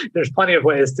 Like there's plenty of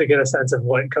ways to get a sense of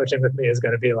what coaching with me is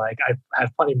going to be like. I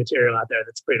have plenty of material out there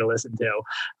that's free to listen to.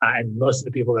 And most of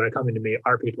the people that are coming to me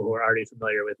are people who are already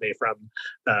familiar with me from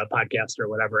the podcast or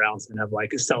whatever else, and have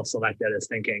like self-selected as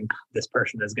thinking this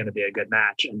person is going to be a good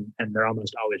match. And they're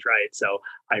almost always right. So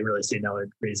I really see no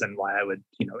reason why I would,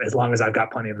 as long as I've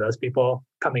got plenty of those people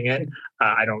coming in,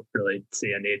 I don't really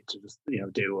see a need to just,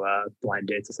 do blind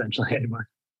dates essentially anymore.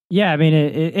 Yeah, I mean,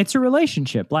 it's a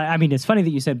relationship. Like, I mean, it's funny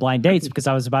that you said blind dates because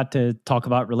I was about to talk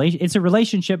about It's a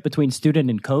relationship between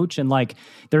student and coach, and like,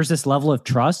 there's this level of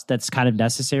trust that's kind of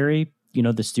necessary.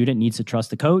 The student needs to trust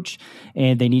the coach,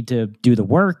 and they need to do the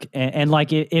work. And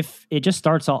like, if it just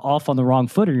starts off on the wrong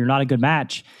foot, or you're not a good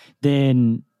match,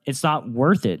 then it's not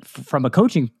worth it from a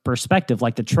coaching perspective.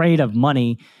 Like the trade of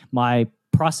money, my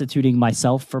prostituting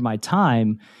myself for my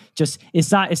time, just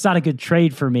it's not a good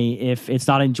trade for me if it's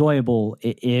not enjoyable,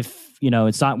 if we're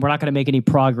not going to make any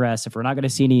progress, if we're not going to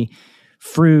see any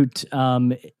fruit.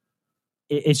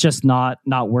 It's just not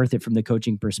worth it from the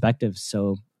coaching perspective.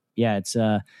 So yeah, it's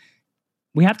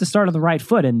we have to start on the right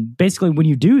foot. And basically when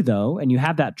you do though, and you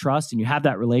have that trust and you have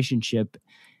that relationship,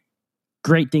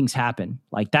 great things happen.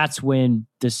 Like that's when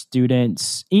the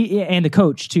students and the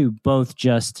coach too, both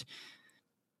just,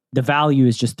 the value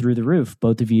is just through the roof.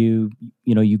 Both of you,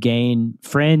 you gain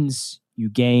friends, you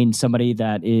gain somebody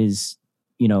that is,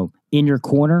 in your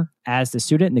corner as the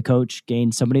student, and the coach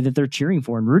gains somebody that they're cheering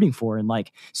for and rooting for, and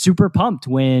like super pumped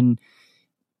when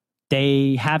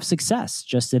they have success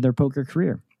just in their poker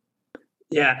career.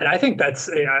 Yeah, and I think that's,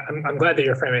 I'm glad that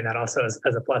you're framing that also as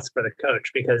a plus for the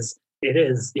coach, because it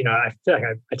is, I feel like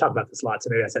I talk about this a lot,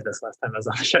 so maybe I said this last time I was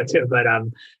on the show too, but,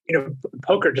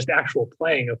 poker, just actual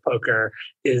playing of poker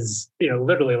is,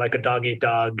 literally like a dog eat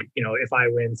dog, if I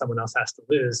win, someone else has to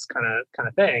lose kind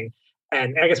of thing.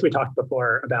 And I guess we talked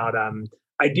before about,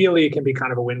 ideally it can be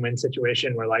kind of a win-win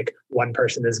situation where like one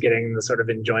person is getting the sort of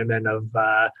enjoyment of,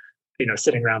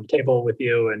 sitting around the table with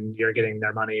you and you're getting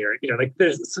their money, or, like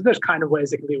there's kind of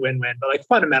ways it can be win-win, but like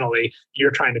fundamentally you're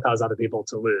trying to cause other people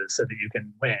to lose so that you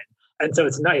can win. And so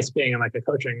it's nice being in like a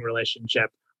coaching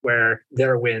relationship where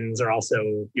their wins are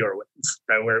also your wins,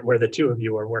 right? Where the two of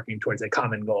you are working towards a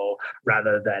common goal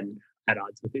rather than at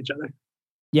odds with each other.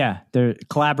 Yeah, the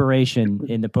collaboration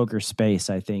in the poker space,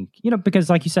 I think, because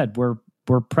like you said, we're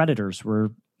predators, we're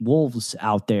wolves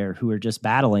out there who are just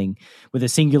battling with a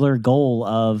singular goal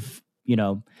of,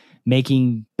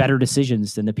 making better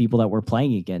decisions than the people that we're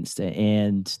playing against.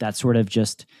 And that sort of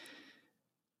just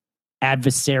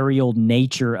adversarial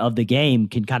nature of the game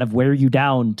can kind of wear you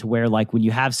down to where, like, when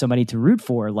you have somebody to root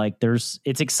for, like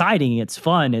it's exciting, it's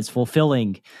fun, it's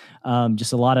fulfilling.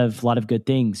 Just a lot of good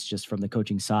things just from the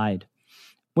coaching side.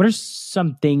 What are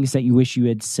some things that you wish you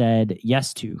had said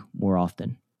yes to more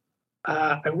often?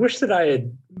 I wish that I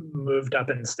had moved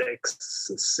up in stakes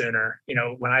sooner.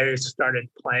 When I started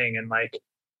playing in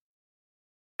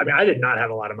I did not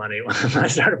have a lot of money when I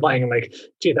started playing in like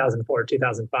 2004,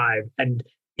 2005. And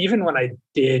even when I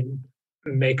did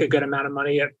make a good amount of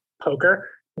money at poker,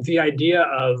 the idea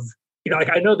of,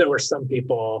 I know there were some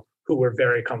people who were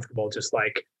very comfortable just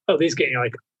like, oh, these games,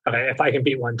 okay, if I can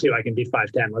beat 1-2, I can beat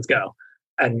 5-10, let's go.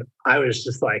 And I was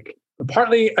just like,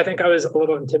 partly, I think I was a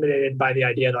little intimidated by the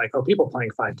idea that like, oh, people playing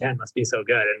 5-10 must be so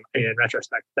good. And in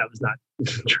retrospect, that was not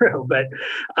true. But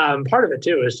part of it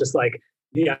too is just like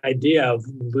the idea of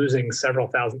losing several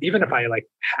thousand, even if I like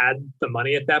had the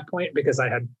money at that point because I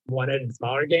had won it in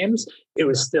smaller games, it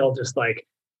was still just like,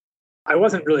 I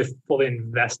wasn't really fully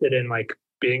invested in like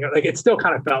being like, it still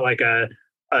kind of felt like a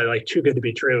like too good to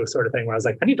be true sort of thing where I was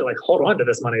like, I need to like hold on to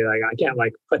this money. Like I can't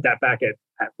like put that back at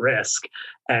risk.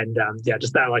 And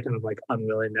just that like kind of like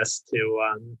unwillingness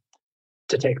to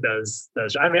take those.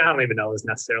 I mean, I don't even know it was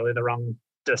necessarily the wrong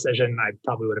decision. I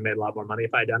probably would have made a lot more money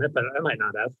if I'd done it, but I might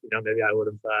not have. Maybe I would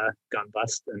have gone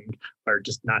bust or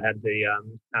just not had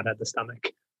the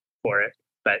stomach for it.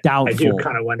 But doubtful. I do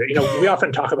kind of wonder, we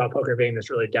often talk about poker being this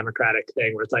really democratic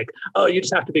thing where it's like, oh, you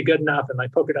just have to be good enough. And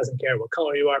like poker doesn't care what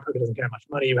color you are. Poker doesn't care how much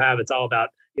money you have. It's all about,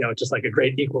 it's just like a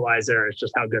great equalizer. It's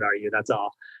just how good are you? That's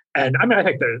all. And I mean, I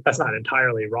think that's not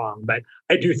entirely wrong, but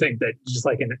I do think that just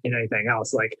like in anything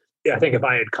else, like, I think if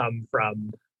I had come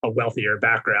from a wealthier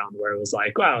background where it was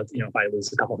like, well, if I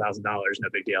lose a couple $1,000, no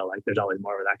big deal. Like there's always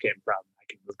more where that came from. I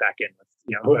can move back in with,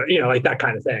 like that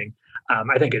kind of thing.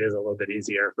 I think it is a little bit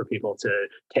easier for people to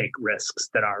take risks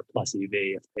that are plus EV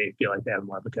if they feel like they have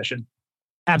more of a cushion.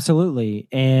 Absolutely.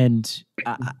 And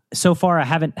so far, I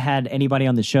haven't had anybody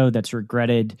on the show that's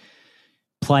regretted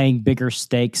playing bigger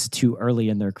stakes too early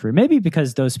in their career. Maybe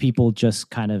because those people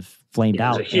just kind of flamed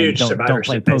out. A huge don't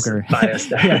play poker.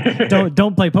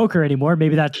 don't play poker anymore.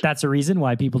 Maybe that's a reason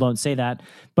why people don't say that.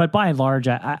 But by and large,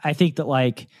 I think that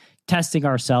like testing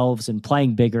ourselves and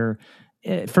playing bigger,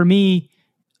 for me,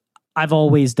 I've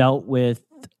always dealt with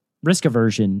risk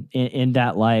aversion in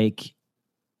that, like,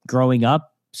 growing up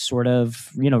sort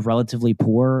of, relatively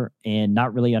poor and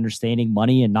not really understanding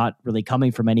money and not really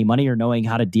coming from any money or knowing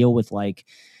how to deal with like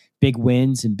big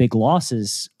wins and big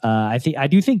losses. I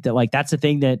do think that like that's a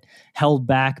thing that held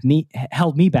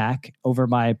me back over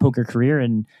my poker career.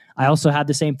 And I also had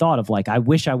the same thought of like, I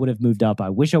wish I would have moved up. I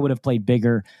wish I would have played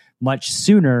bigger much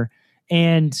sooner.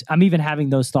 And I'm even having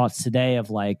those thoughts today of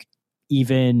like,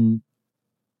 even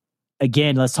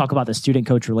again, let's talk about the student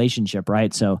coach relationship,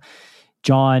 right? So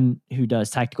John, who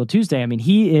does Tactical Tuesday, I mean,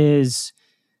 he is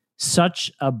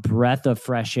such a breath of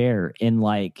fresh air in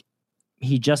like,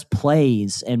 he just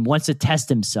plays and wants to test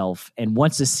himself and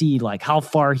wants to see like how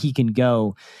far he can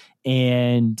go.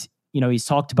 And, he's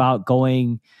talked about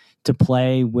going to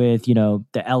play with,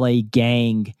 the LA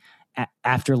gang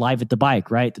after Live at the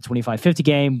Bike, right? The 2550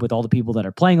 game with all the people that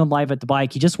are playing on Live at the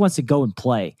Bike. He just wants to go and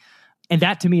play. And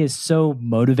that to me is so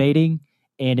motivating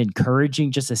and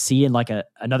encouraging just to see in like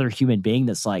another human being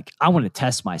that's like, I want to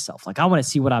test myself. Like, I want to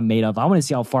see what I'm made of. I want to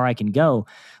see how far I can go.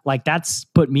 Like, that's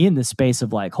put me in the space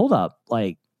of like, hold up.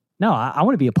 Like, no, I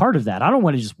want to be a part of that. I don't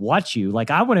want to just watch you. Like,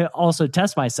 I want to also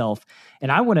test myself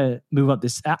and I want to move up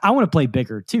this. I want to play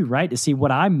bigger too, right? To see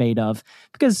what I'm made of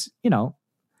because,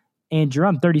 Andrew,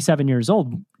 I'm 37 years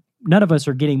old. None of us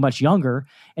are getting much younger.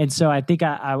 And so I think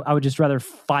I would just rather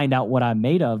find out what I'm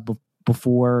made of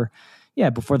before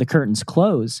the curtains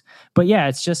close. But yeah,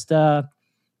 it's just,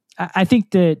 I think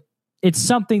that it's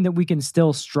something that we can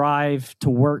still strive to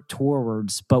work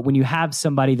towards. But when you have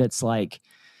somebody that's like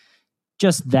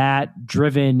just that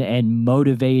driven and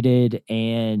motivated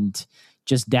and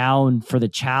just down for the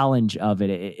challenge of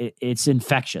it's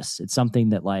infectious. It's something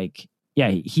that like,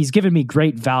 yeah, he's given me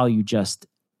great value just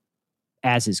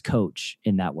as his coach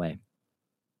in that way.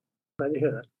 Glad to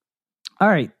hear that. All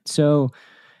right. So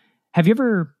have you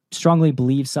ever strongly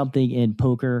believed something in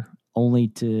poker only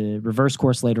to reverse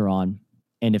course later on?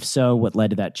 And if so, what led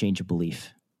to that change of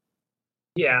belief?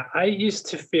 Yeah, I used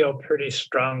to feel pretty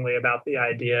strongly about the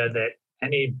idea that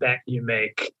any bet you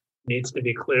make needs to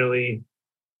be clearly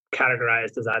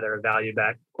categorized as either a value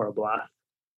bet or a bluff.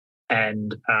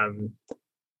 And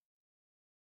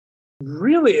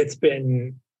really, it's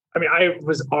been, I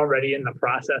was already in the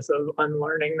process of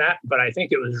unlearning that, but I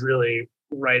think it was really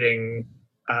writing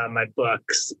my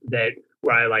books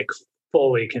where I like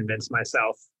fully convinced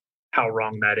myself how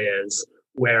wrong that is,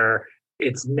 where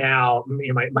it's now,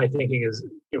 my thinking is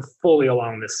fully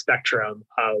along the spectrum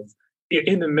of,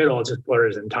 in the middle, it just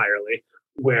blurs entirely,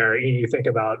 where you think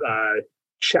about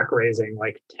check raising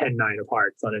like 10-9 of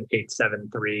hearts on an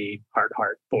 8-7-3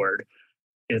 heart board.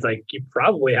 It's like, you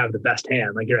probably have the best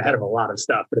hand, like you're ahead of a lot of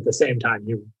stuff, but at the same time,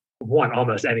 you want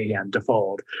almost any hand to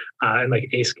fold. And like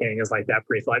ace king is like that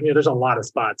pre-flop. There's a lot of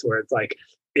spots where it's like,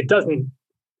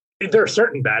 there are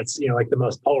certain bets, like the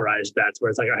most polarized bets where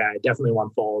it's like, okay, I definitely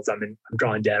want folds. I'm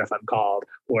drawing dead if I'm called,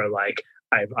 or like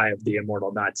I have the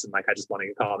immortal nuts and like I just want to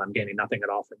get called. I'm gaining nothing at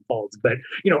all from folds. But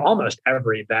almost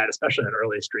every bet, especially in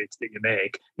early streets that you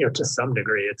make, to some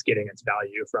degree, it's getting its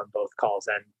value from both calls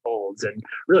and folds. And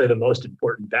really, the most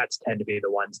important bets tend to be the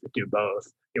ones that do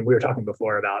both. We were talking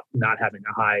before about not having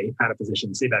a high out of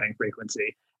position c betting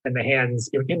frequency, and the hands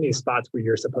in these spots where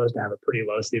you're supposed to have a pretty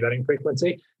low c betting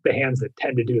frequency, the hands that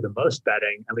tend to do the most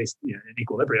betting, at least in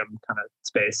equilibrium kind of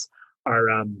space, are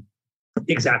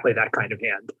exactly that kind of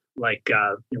hand. Like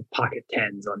pocket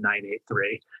tens on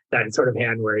 9-8-3, that sort of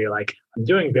hand where you're like, I'm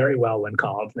doing very well when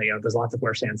called. There's lots of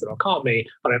worse hands that'll call me,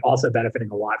 but I'm also benefiting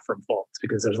a lot from folds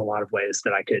because there's a lot of ways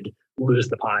that I could lose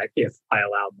the pot if I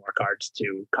allowed more cards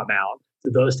to come out.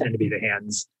 So those tend to be the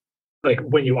hands. Like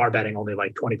when you are betting only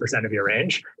like 20% of your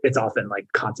range, it's often like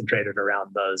concentrated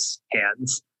around those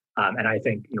hands. And I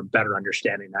think better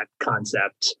understanding that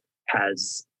concept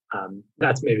has.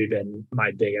 That's maybe been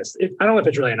my biggest. I don't know if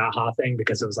it's really an aha thing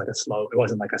because it was like it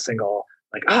wasn't like a single,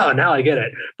 like, oh, now I get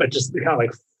it. But just kind of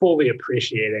like fully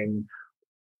appreciating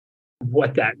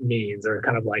what that means, or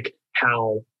kind of like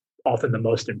how often the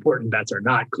most important bets are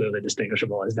not clearly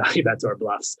distinguishable as value bets or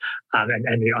bluffs,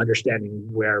 and understanding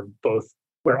where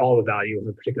all the value of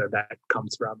a particular bet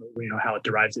comes from, how it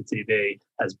derives its EV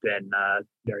has been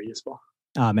very useful.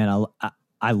 Oh man,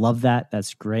 I love that.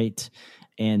 That's great.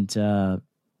 And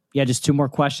just two more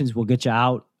questions. We'll get you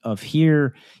out of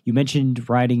here. You mentioned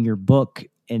writing your book,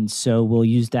 and so we'll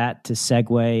use that to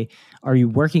segue. Are you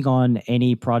working on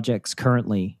any projects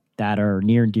currently that are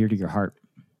near and dear to your heart?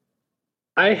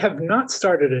 I have not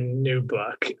started a new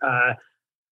book.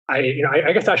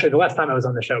 I guess actually the last time I was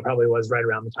on the show probably was right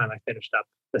around the time I finished up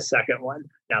the second one,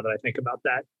 now that I think about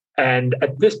that. And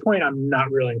at this point, I'm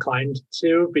not really inclined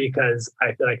to, because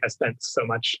I feel like I spent so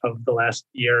much of the last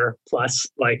year plus,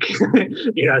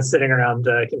 sitting around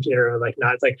a computer,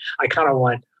 it's like, I kind of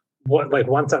want,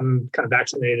 once I'm kind of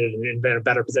vaccinated and in a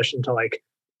better position to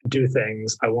do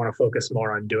things, I want to focus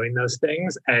more on doing those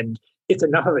things. And it's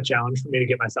enough of a challenge for me to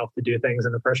get myself to do things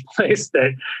in the first place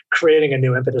that creating a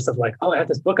new impetus of I have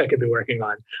this book I could be working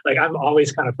on. I'm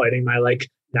always kind of fighting my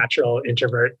natural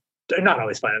introvert. Not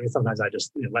always fighting. I mean, sometimes I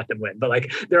just let them win, but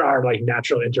there are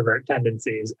natural introvert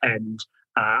tendencies. And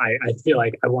I feel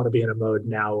like I want to be in a mode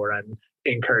now where I'm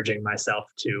encouraging myself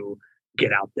to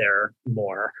get out there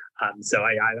more. So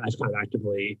I kind of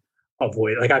actively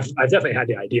avoid, I've definitely had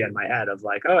the idea in my head of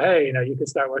oh, hey, you could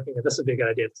start working, this would be a good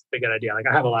idea. This would be a good idea. I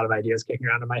have a lot of ideas kicking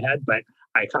around in my head, but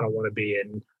I kind of want to be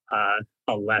in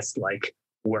a less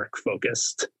work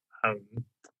focused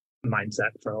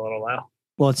mindset for a little while.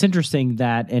 Well, it's interesting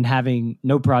that in having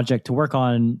no project to work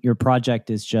on, your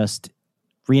project is just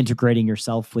reintegrating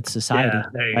yourself with society. Yeah,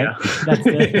 there you go.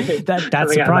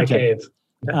 That's the project.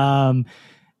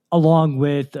 Along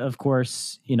with, of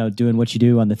course, doing what you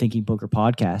do on the Thinking Poker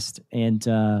podcast. And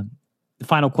the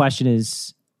final question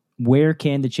is, where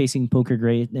can the Chasing Poker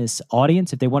Greatness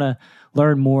audience, if they want to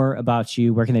learn more about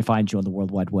you, where can they find you on the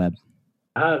World Wide Web?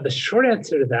 The short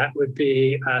answer to that would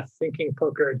be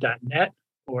thinkingpoker.net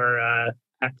or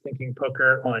at Thinking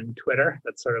Poker on Twitter.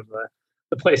 That's sort of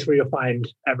the place where you'll find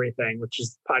everything, which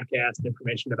is podcast,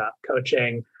 information about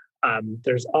coaching.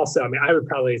 There's also, I would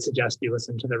probably suggest you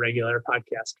listen to the regular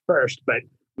podcast first, but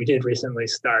we did recently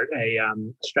start a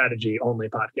strategy-only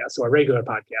podcast. So a regular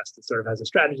podcast that sort of has a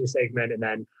strategy segment, and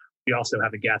then we also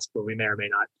have a guest where we may or may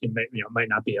not, it might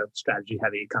not be a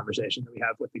strategy-heavy conversation that we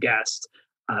have with the guest.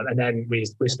 And then we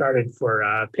started for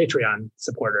Patreon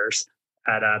supporters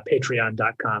at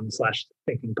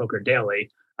patreon.com/thinkingpokerdaily.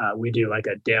 We do a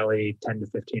daily 10 to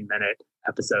 15 minute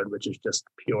episode, which is just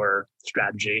pure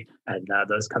strategy. And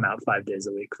those come out 5 days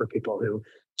a week for people who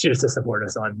choose to support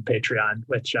us on Patreon,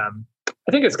 which I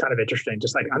think is kind of interesting.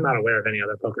 Just I'm not aware of any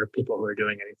other poker people who are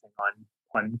doing anything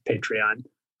on Patreon.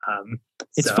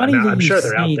 It's funny that I'm you sure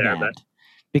they're out say there, that. but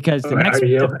Because the next, are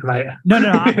you? No,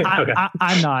 Okay.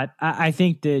 I'm not. I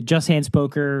think that Just Hands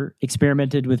Poker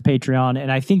experimented with Patreon,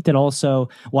 and I think that also,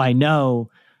 I know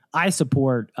I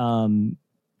support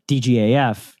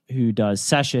DGAF, who does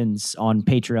sessions on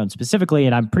Patreon specifically,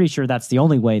 and I'm pretty sure that's the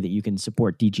only way that you can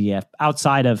support DGAF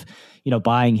outside of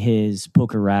buying his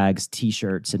Poker Rags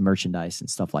T-shirts and merchandise and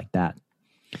stuff like that.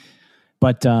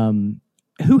 But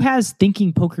who has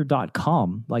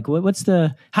thinkingpoker.com? What's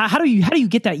the how do you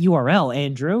get that URL,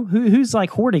 Andrew? Who's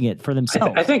hoarding it for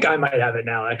themselves? I think I might have it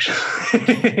now,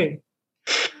 actually.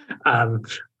 I'm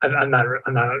not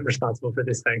responsible for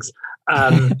these things.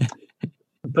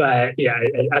 But yeah,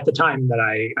 at the time that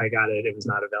I got it, it was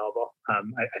not available. I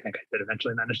think I did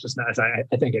eventually manage to snag. I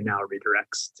think it now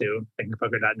redirects to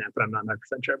thinkingpoker.net, but I'm not 100%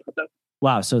 sure about that.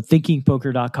 Wow. So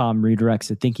thinkingpoker.com redirects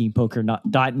to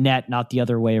thinkingpoker.net, not the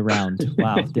other way around.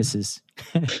 Wow. This is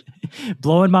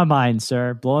blowing my mind,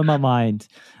 sir. Blowing my mind.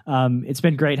 It's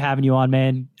been great having you on,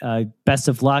 man. Best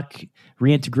of luck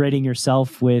reintegrating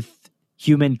yourself with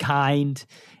humankind,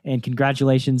 and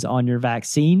congratulations on your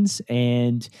vaccines.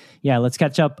 And yeah, let's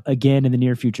catch up again in the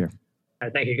near future. All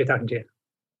right, thank you. Good talking to you.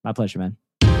 My pleasure, man.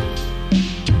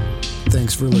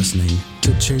 Thanks for listening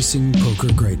to Chasing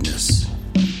Poker Greatness.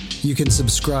 You can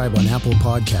subscribe on Apple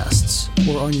Podcasts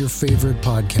or on your favorite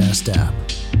podcast app.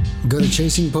 Go to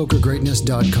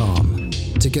chasingpokergreatness.com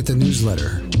to get the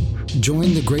newsletter,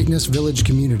 join the Greatness Village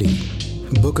community,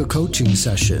 book a coaching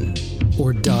session,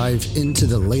 or dive into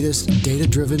the latest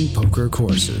data-driven poker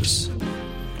courses.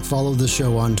 Follow the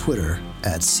show on Twitter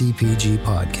at CPG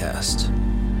Podcast.